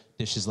serve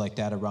dishes like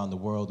that around the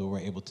world, where we're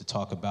able to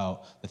talk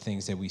about the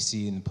things that we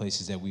see in the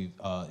places that we've,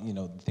 you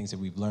know, the things that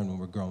we've learned when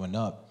we're growing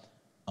up,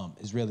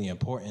 is really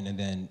important. And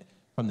then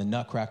from the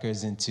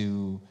nutcrackers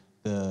into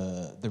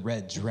the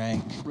red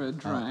drank.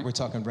 We're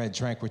talking red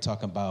drank. We're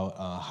talking about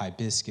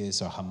hibiscus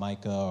or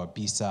Jamaica or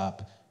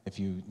bisop. If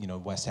you know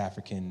West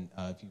African,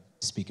 if you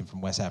speaking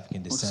from West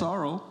African descent. Or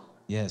sorrow.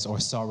 Yes,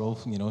 or sorrow.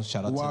 You know,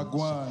 shout out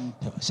Wagwan.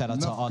 shout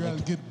out to all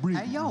the. Get brief.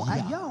 Hey yo.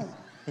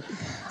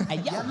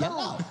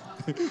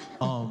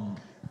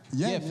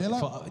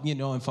 For, you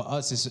know, and for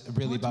us, it's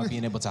really about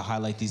being able to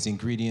highlight these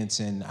ingredients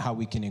and how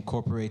we can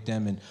incorporate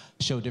them and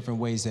show different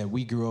ways that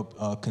we grew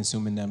up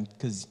consuming them.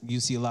 Because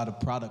you see a lot of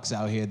products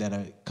out here that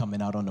are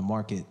coming out on the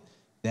market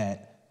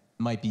that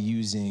might be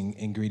using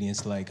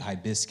ingredients like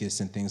hibiscus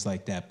and things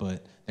like that,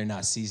 but they're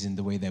not seasoned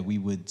the way that we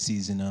would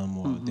season them,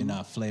 or they're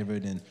not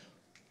flavored. And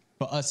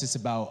for us, it's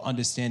about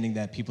understanding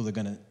that people are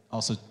gonna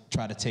also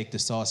try to take the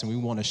sauce, and we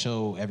want to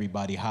show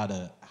everybody how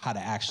to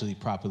actually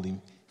properly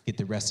get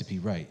the recipe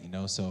right, you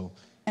know. So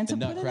and to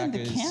put it in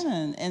the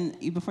canon,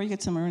 and before you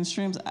get to maroon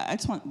shrooms, I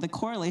just want the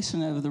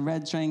correlation of the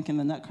red drink and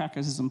the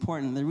nutcrackers is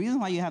important. The reason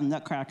why you have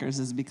nutcrackers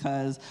is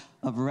because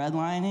of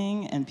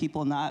redlining and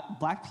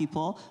black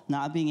people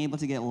not being able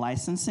to get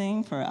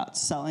licensing for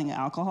selling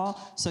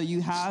alcohol. So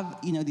you have,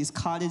 you know, these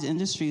cottage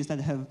industries that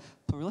have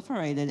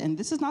proliferated, and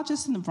this is not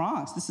just in the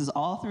Bronx. This is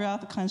all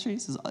throughout the country.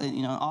 This is,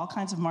 you know, all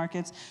kinds of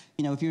markets.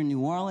 You know, if you're in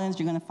New Orleans,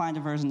 you're going to find a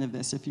version of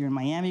this. If you're in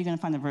Miami, you're going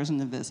to find a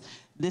version of this.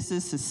 This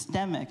is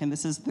systemic, and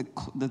this is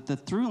the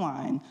through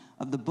line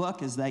of the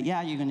book is that,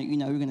 yeah, you're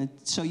going to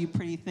show you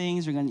pretty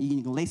things. You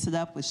can lace it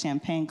up with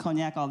champagne,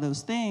 cognac, all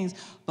those things,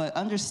 but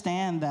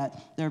understand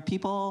that there are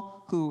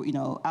people who, you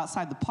know,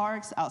 outside the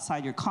parks,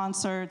 outside your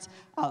concerts,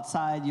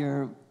 outside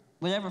your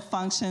whatever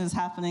function is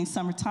happening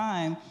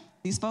summertime,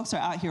 these folks are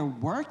out here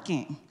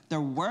working.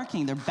 They're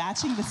working. They're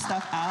batching this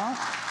stuff out.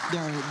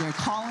 They're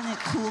calling it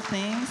cool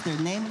things. They're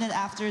naming it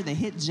after the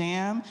hit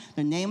jam.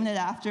 They're naming it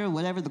after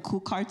whatever the cool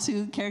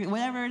cartoon character,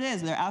 whatever it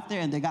is. They're out there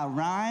and they got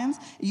rhymes.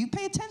 You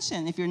pay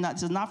attention if you're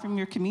not from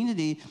your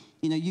community.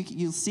 You know,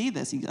 you'll see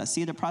this. You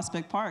see it at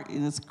Prospect Park.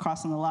 And it's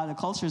crossing a lot of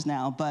cultures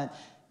now, but.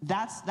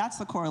 That's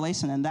the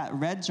correlation, and that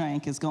red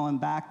drink is going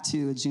back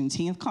to a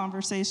Juneteenth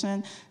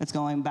conversation. It's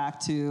going back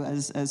to,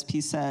 as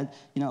P said,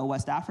 you know, a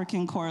West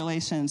African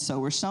correlation. So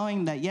we're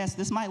showing that, yes,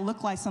 this might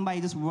look like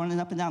somebody just running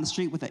up and down the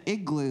street with an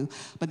igloo,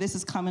 but this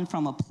is coming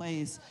from a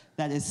place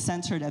that is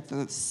centered at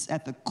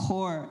the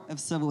core of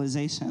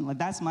civilization. Like,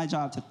 that's my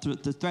job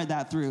to thread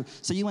that through.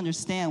 So you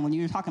understand when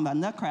you're talking about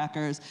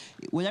nutcrackers,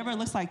 whatever it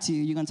looks like to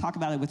you, you're going to talk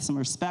about it with some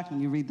respect when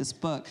you read this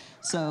book.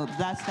 So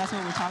that's what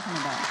we're talking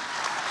about.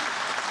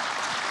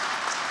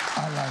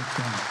 I like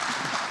that.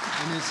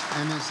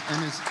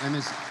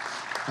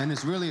 And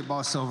it's really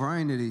about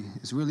sovereignty.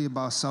 It's really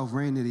about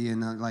sovereignty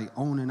and like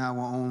owning our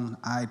own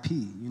IP.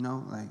 You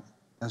know, like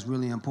that's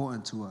really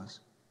important to us.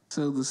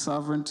 So the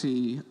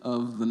sovereignty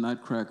of the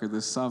nutcracker,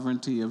 the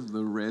sovereignty of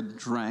the red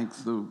drank,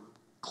 the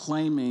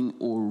claiming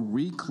or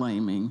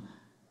reclaiming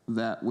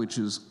that which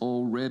is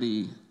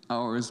already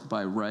ours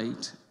by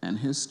right and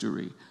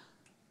history.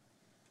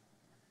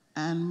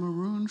 And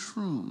maroon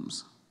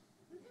shrooms.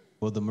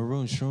 Well, the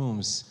maroon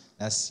shrooms,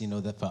 that's, you know,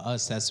 that for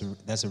us,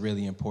 that's a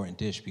really important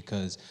dish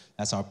because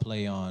that's our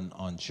play on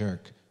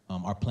jerk,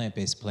 our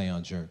plant-based play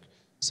on jerk.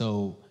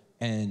 So,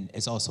 and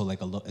it's also like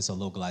it's a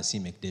low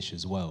glycemic dish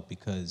as well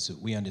because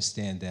we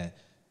understand that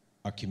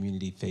our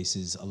community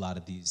faces a lot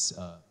of these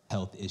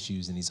health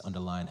issues and these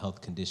underlying health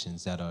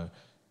conditions that are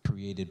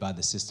created by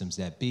the systems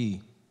that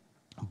be.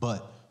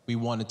 But we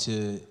wanted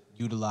to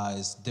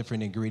utilize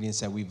different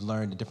ingredients that we've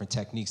learned and different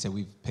techniques that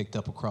we've picked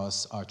up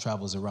across our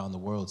travels around the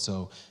world.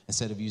 So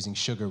instead of using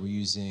sugar, we're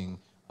using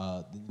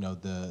you know,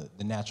 the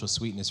natural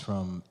sweetness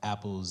from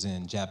apples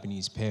and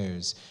Japanese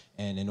pears.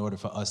 And in order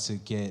for us to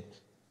get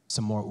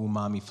some more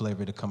umami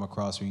flavor to come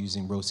across, we're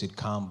using roasted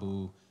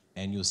kombu.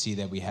 And you'll see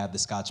that we have the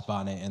Scotch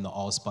bonnet and the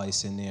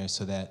allspice in there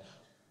so that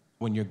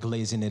when you're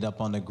glazing it up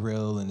on the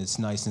grill and it's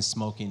nice and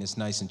smoky and it's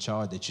nice and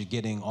charred, that you're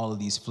getting all of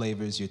these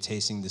flavors, you're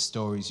tasting the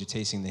stories, you're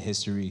tasting the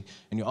history,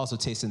 and you're also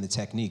tasting the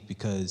technique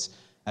because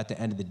at the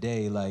end of the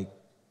day, like,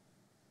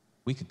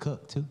 we could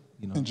cook too,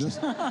 you know. And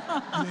just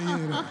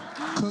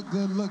cook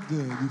good, look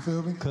good. You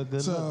feel me? Cook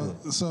good,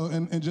 look good. So,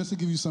 and just to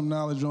give you some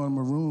knowledge on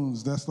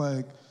maroons, that's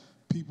like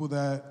people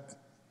that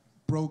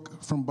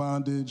broke from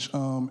bondage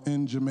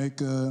in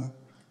Jamaica,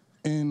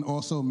 in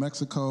also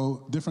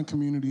Mexico, different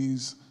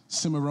communities.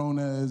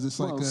 Cimarrones, it's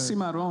like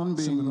cimarron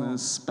being the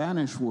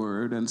Spanish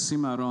word, and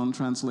cimarron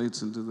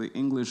translates into the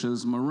English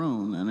as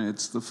maroon, and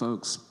it's the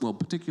folks, well,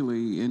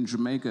 particularly in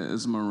Jamaica,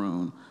 as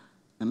maroon.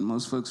 And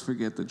most folks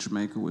forget that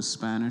Jamaica was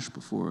Spanish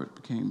before it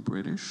became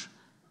British.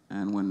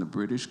 And when the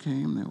British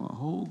came, there were a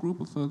whole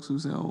group of folks who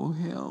said, oh,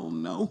 hell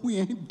no, we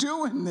ain't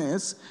doing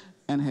this,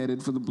 and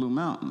headed for the Blue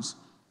Mountains,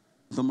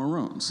 the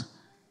Maroons.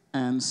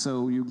 And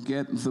so you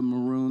get the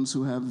Maroons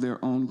who have their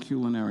own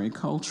culinary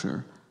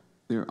culture,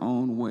 their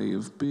own way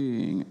of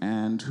being,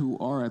 and who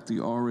are at the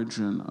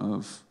origin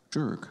of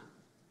jerk.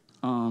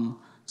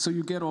 So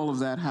you get all of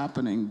that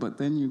happening, but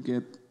then you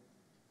get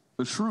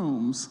the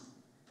shrooms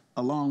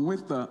along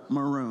with the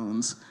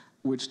Maroons,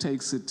 which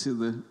takes it to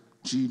the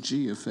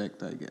GG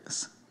effect, I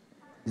guess.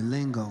 The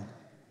lingo.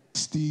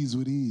 Steez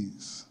with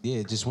ease.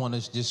 Yeah, just want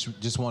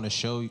to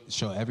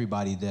show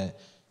everybody that,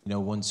 you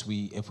know,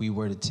 if we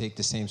were to take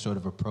the same sort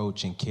of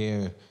approach and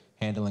care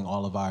handling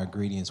all of our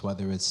ingredients,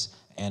 whether it's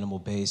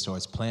animal-based or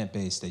it's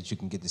plant-based, that you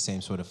can get the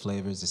same sort of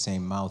flavors, the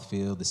same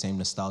mouthfeel, the same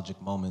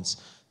nostalgic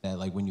moments that,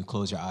 like, when you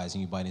close your eyes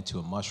and you bite into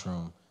a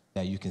mushroom,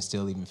 that you can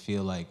still even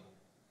feel like,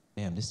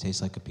 damn, this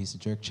tastes like a piece of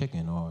jerk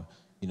chicken, or,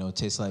 you know, it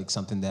tastes like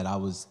something that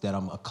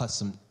I'm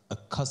accustomed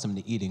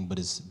to eating, but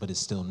it's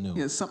still new.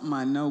 Yeah, something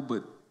I know,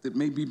 but it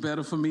may be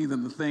better for me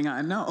than the thing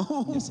I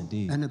know. Yes,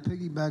 indeed. And to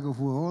piggyback of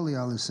what all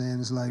y'all is saying,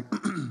 it's like,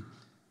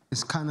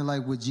 it's kind of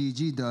like what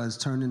GG does,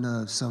 turning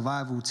a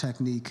survival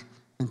technique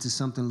into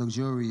something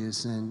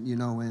luxurious and, you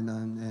know,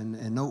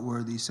 and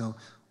noteworthy. So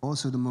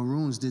also the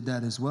Maroons did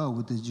that as well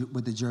with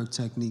the jerk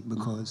technique,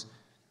 because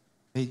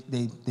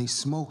they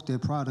smoked their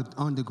product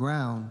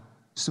underground,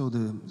 so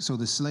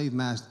the slave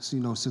masters, you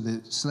know, so the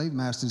slave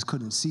masters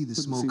couldn't see the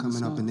smoke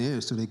coming up in the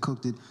air, so they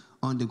cooked it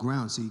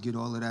underground, so you get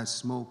all of that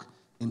smoke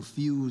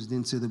infused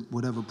into the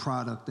whatever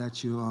product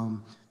that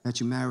you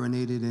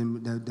marinated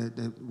and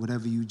that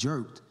whatever you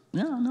jerked.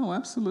 Yeah, no,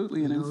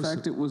 absolutely. And in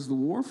fact, it was the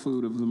war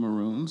food of the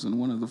Maroons, and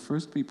one of the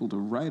first people to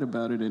write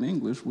about it in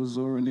English was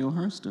Zora Neale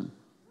Hurston.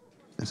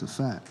 That's a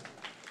fact.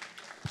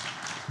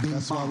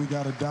 That's why we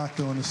got a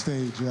doctor on the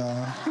stage,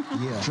 y'all.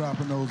 Yeah.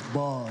 Dropping those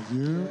bars,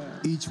 yeah?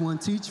 Each one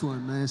teach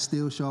one, man.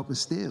 Steel sharp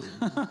as steel.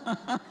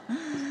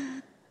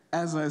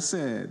 As I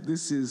said,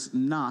 this is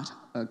not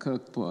a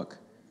cookbook.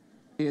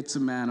 It's a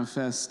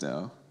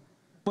manifesto.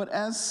 But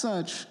as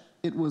such,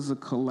 it was a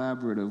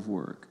collaborative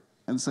work.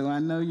 And so I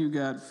know you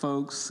got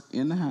folks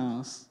in the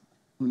house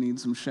who need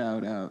some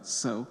shout outs.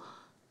 So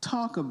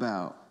talk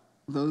about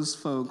those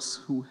folks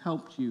who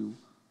helped you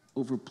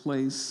over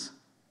place,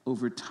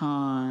 over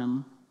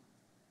time,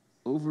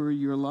 over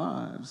your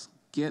lives,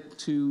 get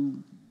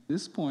to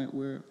this point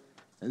where,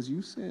 as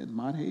you said,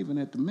 Mott Haven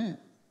at the Met.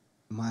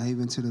 Mott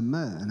Haven to the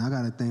Met. And I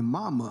got to thank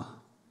Mama.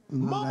 You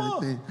know,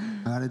 Mama!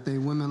 I gotta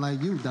thank women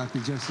like you, Dr.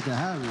 Jessica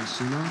Harris,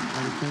 you know?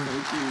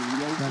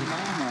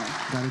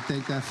 Gotta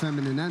thank that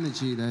feminine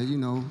energy that, you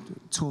know,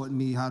 taught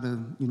me how to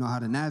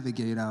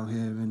navigate out here.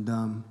 And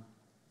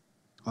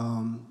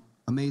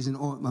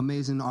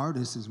amazing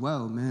artists as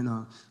well,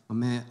 man. My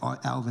man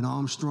Alvin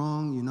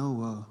Armstrong, you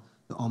know,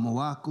 the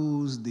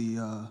Omowakus,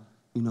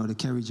 the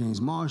Kerry James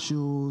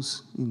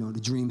Marshalls, you know,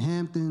 the Dream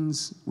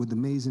Hamptons with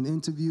amazing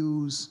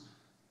interviews,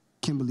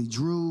 Kimberly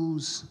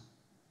Drews,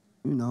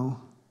 you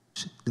know.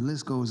 The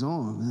list goes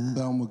on, man.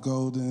 Thelma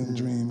Golden,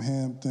 Dream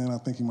Hampton, I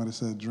think he might have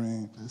said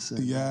Dream.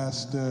 The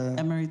Astor.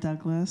 Emery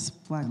Douglas,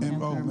 Black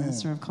Panther,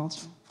 Minister of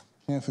Culture.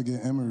 Can't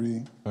forget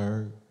Emery.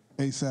 Ferg.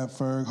 ASAP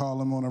Ferg,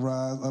 Harlem on the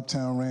Rise,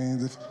 Uptown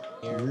Reigns.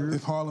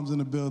 If Harlem's in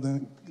the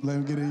building, let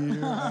him get a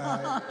year.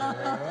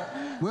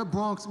 Right. Where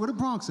the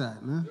Bronx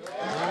at, man?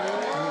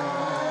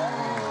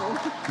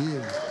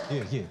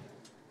 Yeah.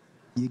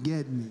 You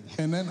get me.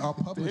 And then our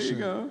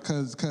publisher,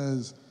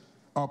 because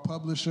our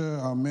publisher,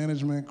 our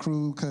management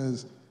crew,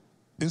 because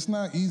it's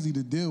not easy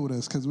to deal with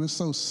us because we're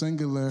so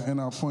singular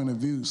in our point of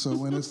view. So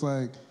when it's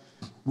like,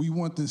 we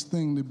want this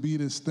thing to be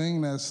this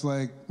thing that's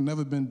like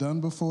never been done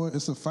before,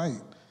 it's a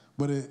fight,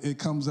 but it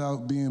comes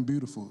out being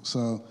beautiful.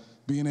 So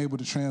being able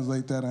to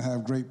translate that and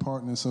have great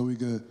partners so we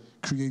could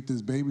create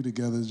this baby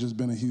together has just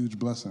been a huge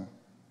blessing.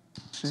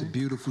 It's a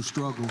beautiful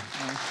struggle.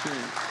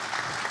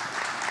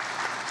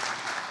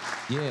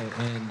 Yeah,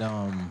 and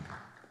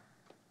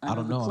I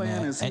don't know,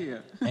 man. Is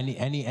here.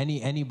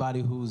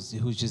 Anybody who's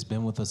just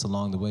been with us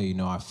along the way, you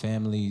know, our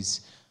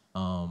families,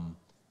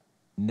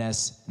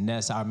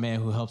 Ness, our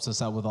man who helps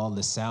us out with all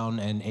the sound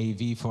and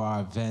AV for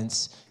our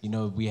events. You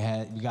know, we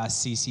got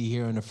Cece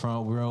here in the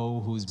front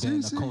row, who's been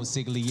a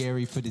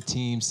consigliere for the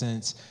team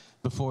since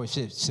before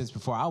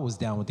I was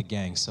down with the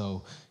gang.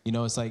 So, you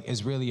know,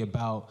 it's really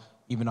about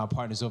even our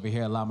partners over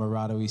here, La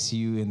Morada, we see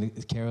you,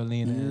 and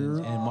Carolina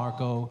and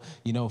Marco.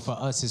 You know, for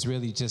us, it's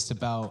really just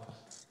about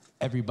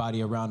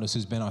everybody around us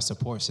who's been our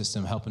support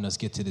system helping us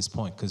get to this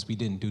point, because we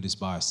didn't do this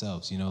by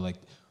ourselves. You know, like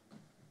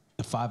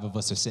the five of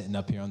us are sitting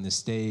up here on this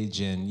stage,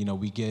 and you know,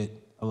 we get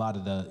a lot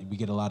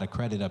of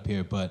credit up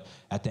here, but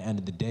at the end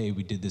of the day,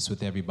 we did this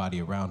with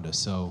everybody around us.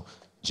 So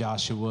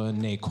Joshua,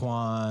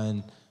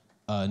 Naquan,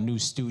 new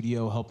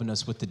studio helping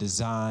us with the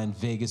design,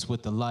 Vegas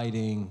with the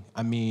lighting.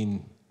 I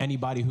mean,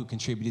 anybody who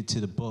contributed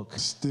to the book.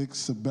 Stick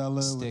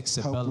Sabella,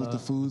 helped with the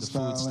food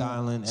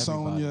styling.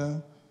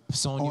 Sonia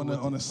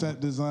on the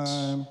set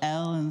design.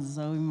 Elle and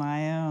Zoe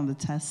Maya on the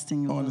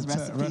testing of those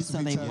recipes, so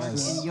they work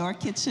in your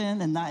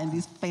kitchen and not in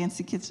these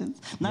fancy kitchens.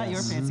 Not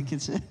your fancy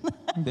kitchen.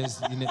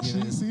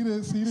 See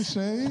the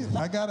shade?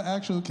 I got an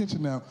actual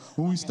kitchen now.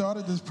 When we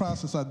started this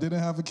process, I didn't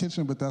have a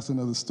kitchen, but that's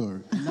another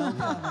story. No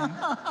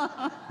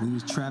problem. We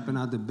was trapping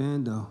out the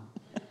bando.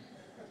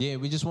 Yeah,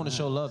 we just want to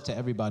show love to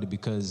everybody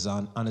because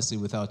honestly,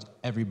 without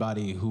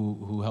everybody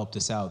who helped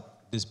us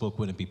out, this book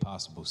wouldn't be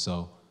possible.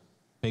 So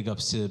big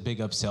ups to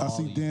all. I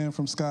see Dan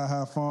from Sky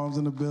High Farms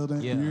in the building.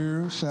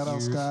 Yeah. Shout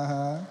out Sky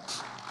High.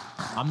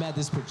 I'm mad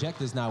this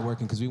projector's not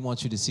working because we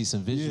want you to see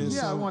some visuals.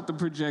 Yeah, I want the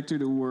projector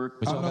to work.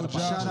 I know Josh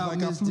is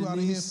like, I flew out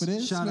of here for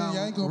this, man.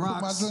 Y'all ain't gonna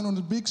put my joint on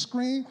the big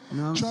screen.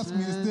 Trust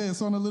me, it's there.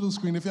 It's on the little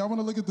screen. If y'all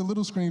want to look at the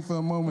little screen for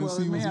a moment and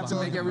see what's going on. Well, we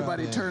have to make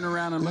everybody turn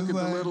around and look at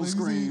the little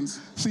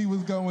screens. See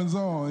what's going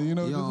on, you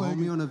know. Yo, just like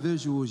me on the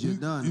visuals, you're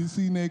done. You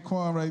see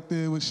Naquan right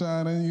there with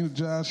Shina, you know,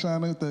 Josh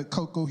Shina with the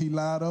Coco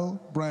Hilado,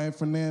 Brian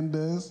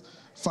Fernandez,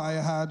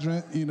 Fire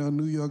Hydrant, you know,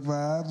 New York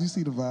vibes. You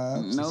see the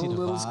vibes. No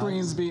little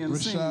screens being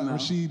seen, though.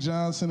 Rashid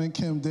Johnson and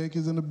Kim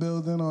Dakers in the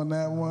building on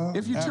that one.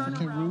 If you African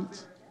turn around,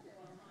 Roots.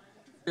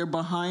 They're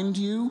behind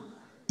you.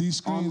 These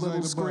screens on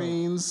little right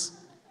screens.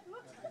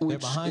 They're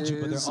behind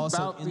you, but they're also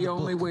about in the the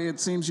only book. way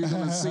it seems you're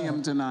going to see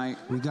them tonight.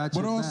 We got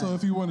you. But also, back.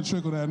 if you want to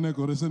trickle that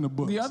nickel, that's in the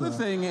book. The other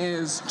thing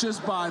is,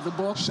 just buy the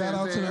book. Shout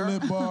out to the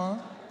Lit Bar.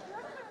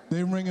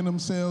 They ringing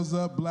themselves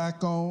up,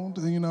 black owned,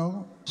 you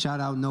know.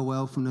 Shout out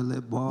Noel from the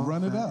Lit Bar.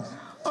 Run it up.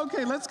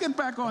 Okay, let's get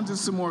back on to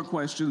some more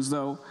questions,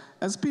 though.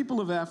 As people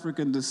of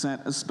African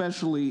descent,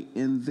 especially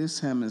in this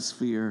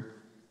hemisphere,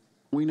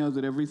 we know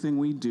that everything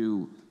we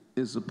do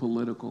is a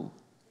political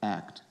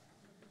act.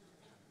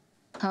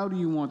 How do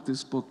you want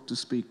this book to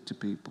speak to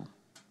people?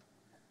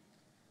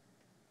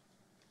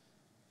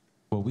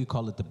 Well, we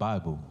call it the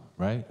Bible,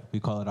 right? We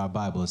call it our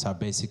Bible. It's our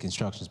basic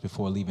instructions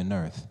before leaving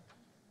Earth.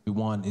 We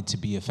want it to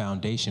be a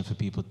foundation for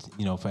people,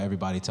 for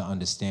everybody to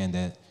understand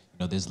that,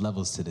 there's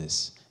levels to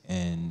this.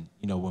 And,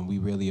 when we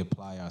really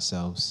apply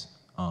ourselves,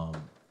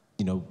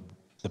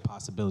 the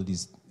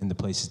possibilities and the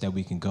places that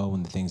we can go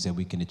and the things that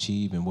we can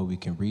achieve and what we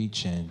can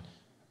reach, and,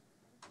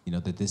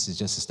 that this is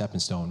just a stepping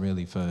stone,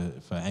 really, for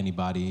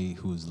anybody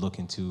who's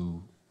looking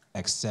to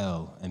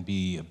excel and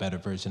be a better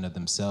version of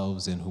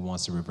themselves and who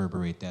wants to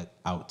reverberate that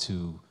out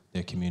to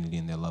their community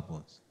and their loved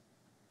ones.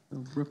 The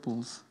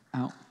ripples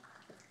out.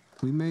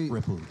 We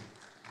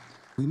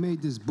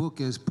made this book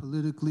as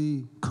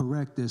politically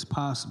correct as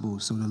possible,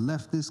 so the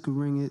leftists could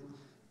read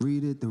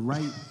it, the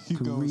right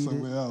could read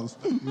somewhere it. else.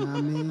 You know what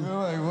I mean? You're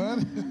like,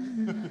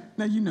 what?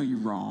 Now you know you're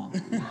wrong.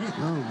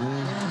 No,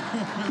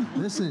 man.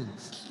 Listen,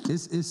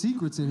 it's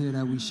secrets in here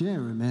that we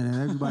sharing, man, and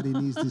everybody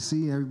needs to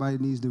see, everybody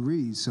needs to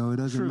read. So it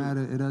doesn't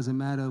matter. It doesn't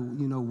matter,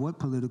 what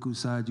political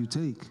side you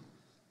take.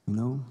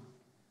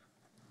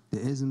 The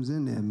isms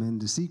in there, man.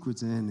 The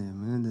secrets are in there,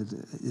 man.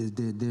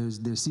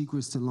 There's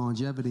secrets to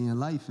longevity and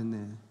life in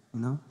there.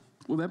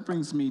 Well, that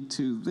brings me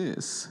to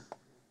this.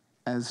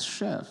 As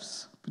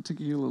chefs,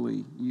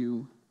 particularly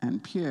you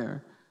and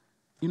Pierre,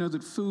 you know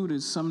that food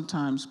is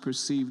sometimes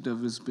perceived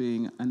of as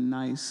being a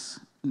nice,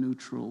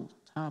 neutral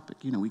topic.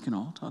 We can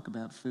all talk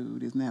about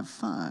food. Isn't that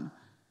fun?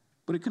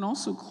 But it can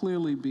also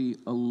clearly be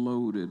a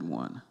loaded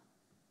one.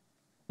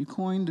 You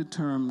coined the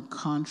term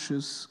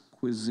conscious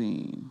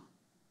cuisine.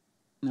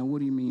 Now, what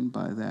do you mean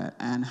by that?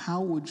 And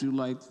how would you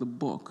like the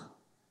book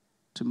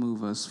to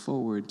move us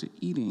forward to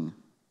eating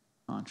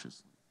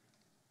consciously?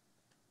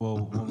 Well,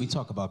 when we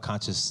talk about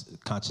conscious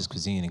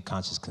cuisine and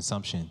conscious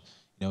consumption,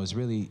 it's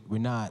really, we're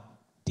not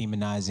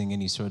demonizing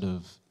any sort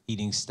of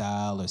eating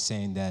style or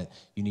saying that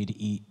you need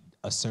to eat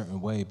a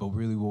certain way, but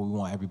really what we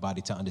want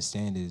everybody to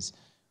understand is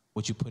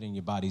what you put in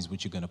your body is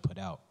what you're gonna put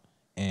out.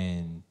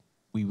 And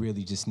we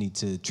really just need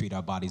to treat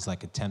our bodies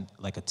like a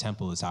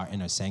temple. It's our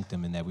inner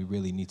sanctum, and that we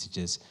really need to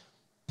just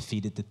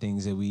feed it the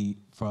things that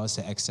for us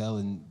to excel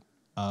and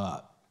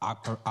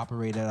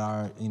operate at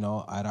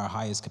our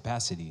highest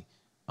capacity.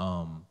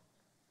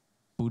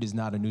 Food is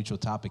not a neutral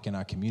topic in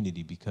our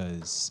community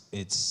because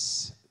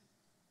it's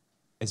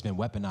been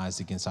weaponized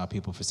against our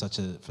people for such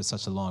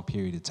a long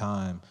period of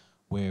time,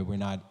 where we're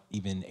not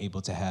even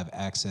able to have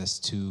access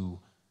to,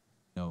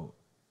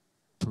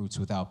 fruits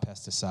without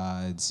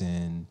pesticides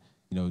and,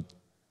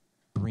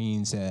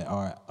 greens that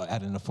are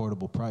at an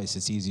affordable price.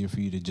 It's easier for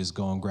you to just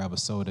go and grab a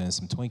soda and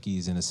some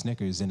Twinkies and a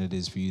Snickers than it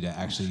is for you to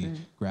actually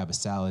grab a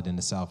salad in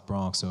the South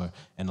Bronx or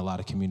in a lot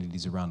of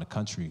communities around the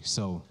country.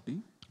 So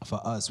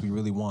for us, we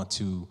really want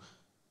to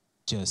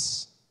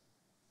just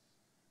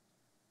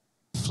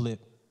flip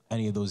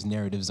any of those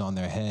narratives on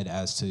their head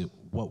as to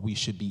what we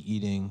should be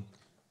eating,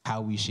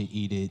 how we should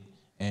eat it,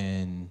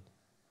 and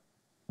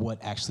what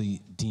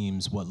actually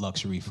deems what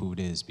luxury food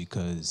is,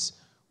 because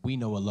we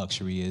know what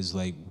luxury is.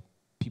 Like,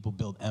 people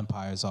build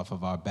empires off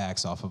of our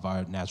backs, off of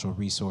our natural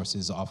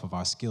resources, off of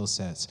our skill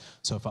sets.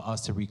 So for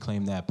us to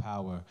reclaim that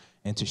power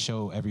and to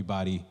show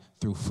everybody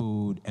through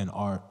food and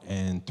art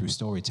and through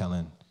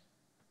storytelling,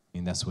 I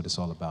mean, that's what it's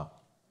all about.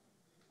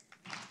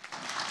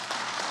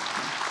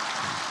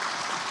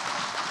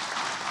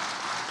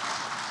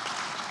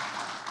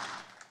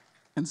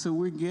 And so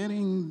we're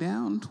getting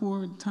down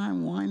toward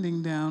time,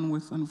 winding down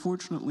with,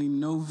 unfortunately,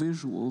 no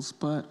visuals,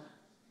 but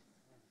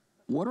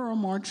what are our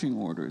marching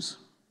orders?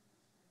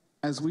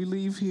 As we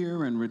leave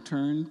here and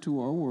return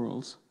to our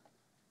worlds,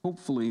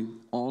 hopefully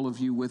all of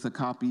you with a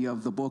copy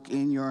of the book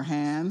in your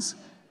hands.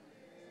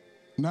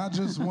 Not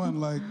just one,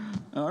 like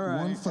all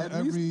right. one for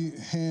every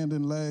hand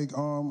and leg,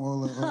 arm,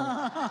 all of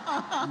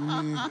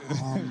you need.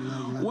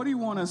 What do you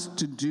want us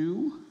to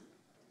do?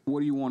 What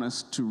do you want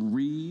us to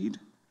read?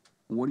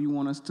 What do you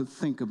want us to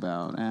think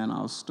about? And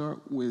I'll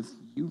start with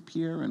you,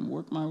 Pierre, and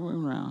work my way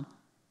around.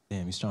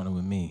 Damn, you're starting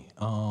with me.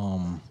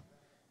 Wow.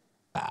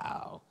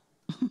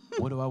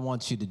 What do I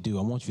want you to do?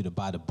 I want you to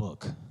buy the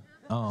book.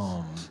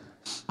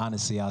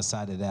 Honestly,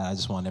 outside of that, I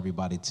just want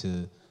everybody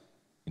to,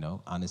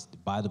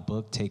 buy the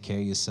book, take care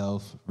of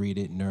yourself, read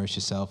it, nourish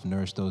yourself,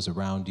 nourish those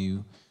around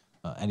you.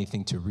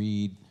 Anything to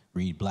read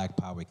Black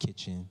Power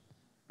Kitchen.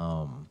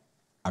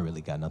 I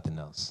really got nothing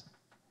else.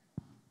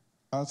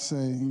 I'd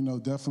say,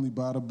 definitely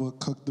buy the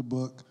book, cook the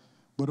book.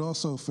 But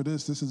also for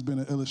this has been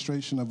an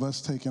illustration of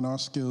us taking our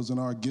skills and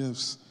our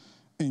gifts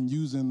and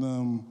using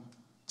them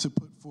to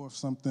put forth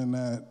something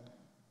that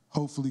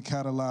hopefully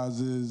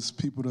catalyzes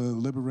people to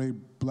liberate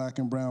Black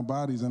and brown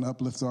bodies and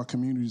uplift our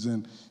communities,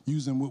 and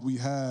using what we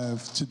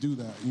have to do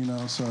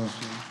that, So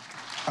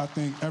I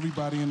think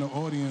everybody in the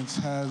audience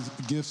has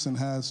gifts and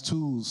has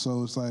tools.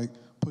 So it's like,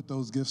 put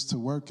those gifts to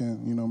work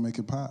and, make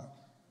it pop.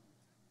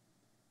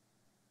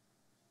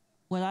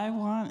 What I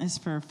want is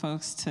for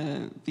folks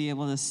to be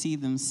able to see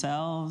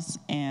themselves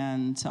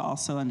and to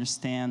also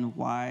understand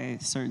why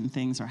certain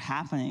things are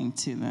happening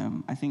to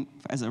them. I think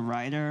as a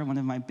writer, one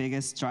of my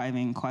biggest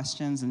driving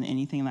questions in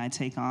anything that I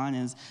take on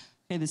is,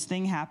 okay, this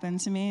thing happened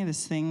to me,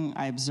 this thing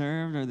I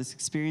observed, or this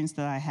experience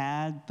that I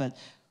had, but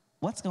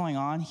what's going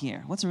on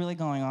here? What's really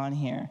going on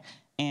here?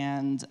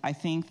 And I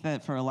think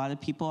that for a lot of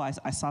people,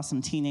 I saw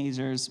some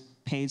teenagers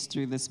page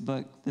through this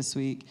book this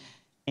week,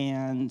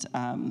 and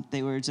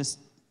they were just,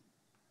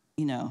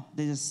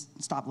 they just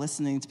stopped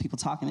listening to people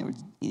talking. They were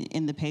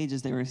in the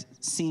pages. They were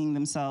seeing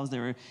themselves. They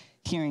were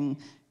hearing.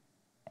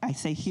 I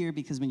say hear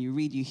because when you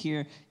read, you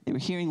hear. They were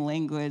hearing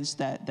language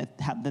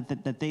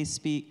that they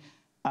speak,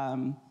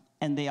 and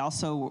they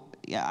also.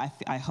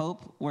 I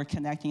hope we're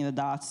connecting the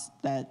dots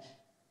that,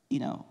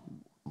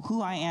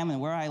 who I am and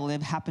where I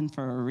live happened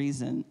for a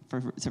reason.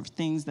 For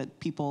things that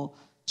people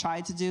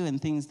tried to do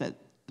and things that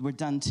were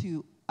done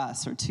to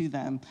us or to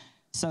them.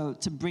 So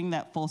to bring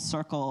that full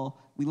circle,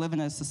 we live in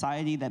a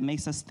society that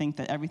makes us think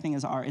that everything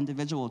is our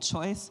individual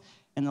choice,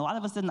 and a lot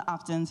of us didn't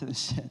opt into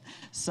this shit.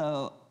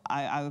 So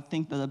I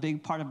think that a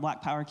big part of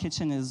Black Power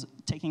Kitchen is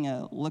taking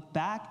a look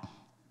back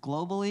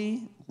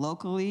globally,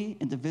 locally,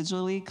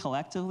 individually,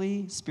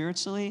 collectively,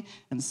 spiritually,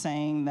 and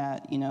saying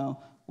that,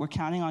 we're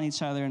counting on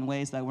each other in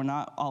ways that we're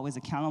not always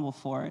accountable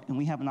for, and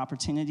we have an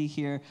opportunity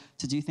here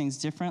to do things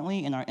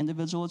differently in our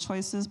individual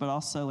choices, but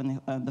also in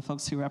the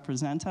folks who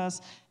represent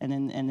us, and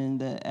in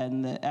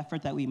the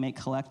effort that we make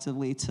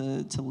collectively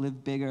to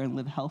live bigger and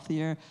live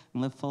healthier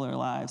and live fuller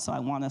lives. So I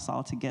want us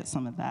all to get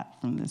some of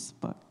that from this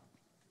book.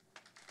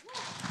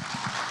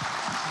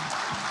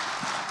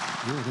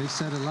 Yeah, they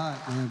said a lot,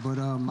 man. But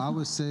I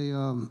would say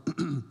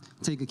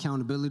take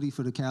accountability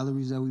for the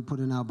calories that we put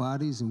in our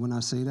bodies, and when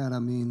I say that, I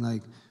mean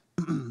like.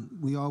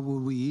 We are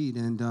what we eat,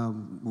 and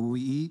what we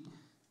eat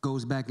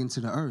goes back into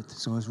the earth.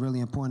 So it's really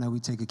important that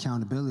we take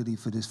accountability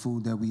for this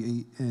food that we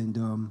eat, and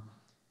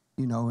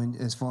and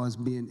as far as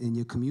being in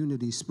your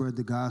community, spread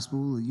the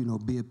gospel.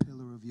 Be a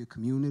pillar of your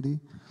community,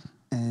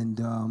 and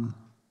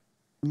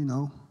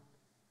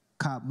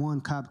cop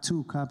 1, cop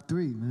 2, cop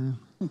 3, man.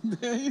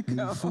 There you go.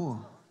 Maybe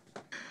 4.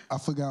 I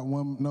forgot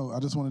one. No, I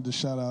just wanted to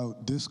shout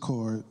out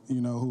Discord,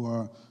 who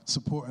are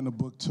supporting the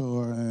book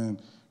tour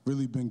and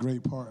really been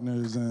great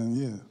partners, and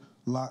yeah.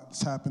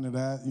 Tap into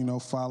that,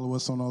 follow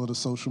us on all of the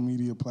social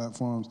media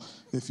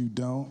platforms. If you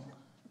don't,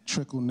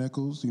 trickle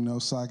nickels,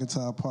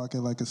 Socketile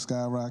Pocket like a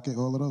skyrocket,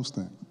 all of those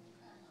things.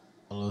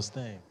 All those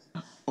things.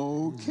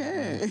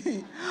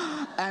 Okay.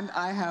 And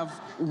I have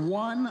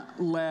one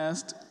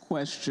last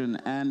question,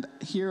 and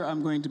here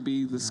I'm going to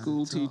be the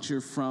school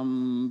teacher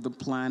from the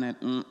planet.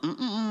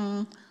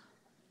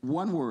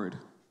 One word.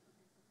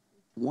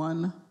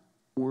 One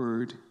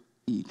word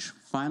each.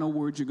 Final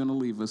word you're going to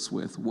leave us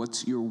with.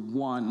 What's your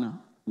one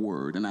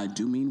word? And I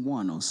do mean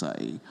one,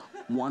 Osayi.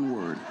 One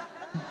word.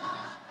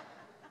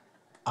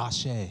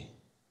 Ashe.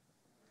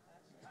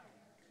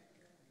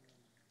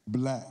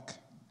 Black.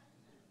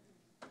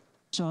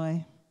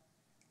 Joy.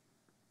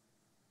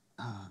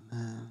 Oh,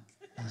 man.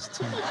 That's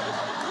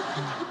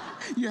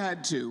tough. You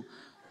had to.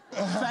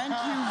 Thank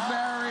you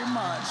very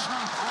much.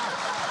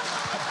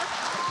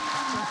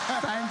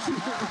 Thank you.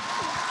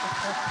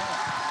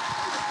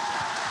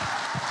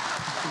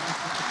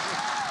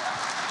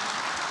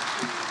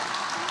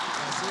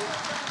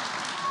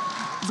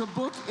 The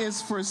book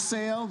is for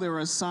sale. There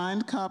are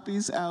signed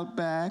copies out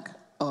back.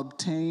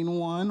 Obtain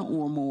one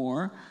or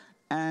more,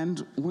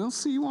 and we'll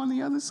see you on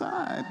the other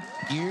side.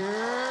 And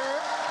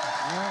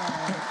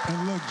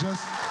look,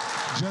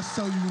 just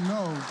so you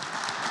know,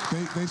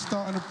 they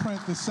starting to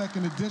print the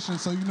second edition,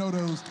 so you know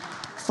those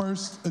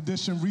first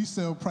edition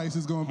resale price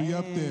is going to be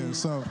up there.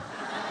 So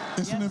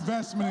it's an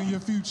investment in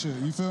your future.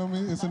 You feel me?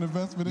 It's an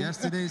investment in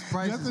Yesterday's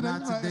price is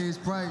not today's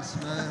price,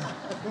 man.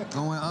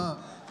 Going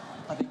up.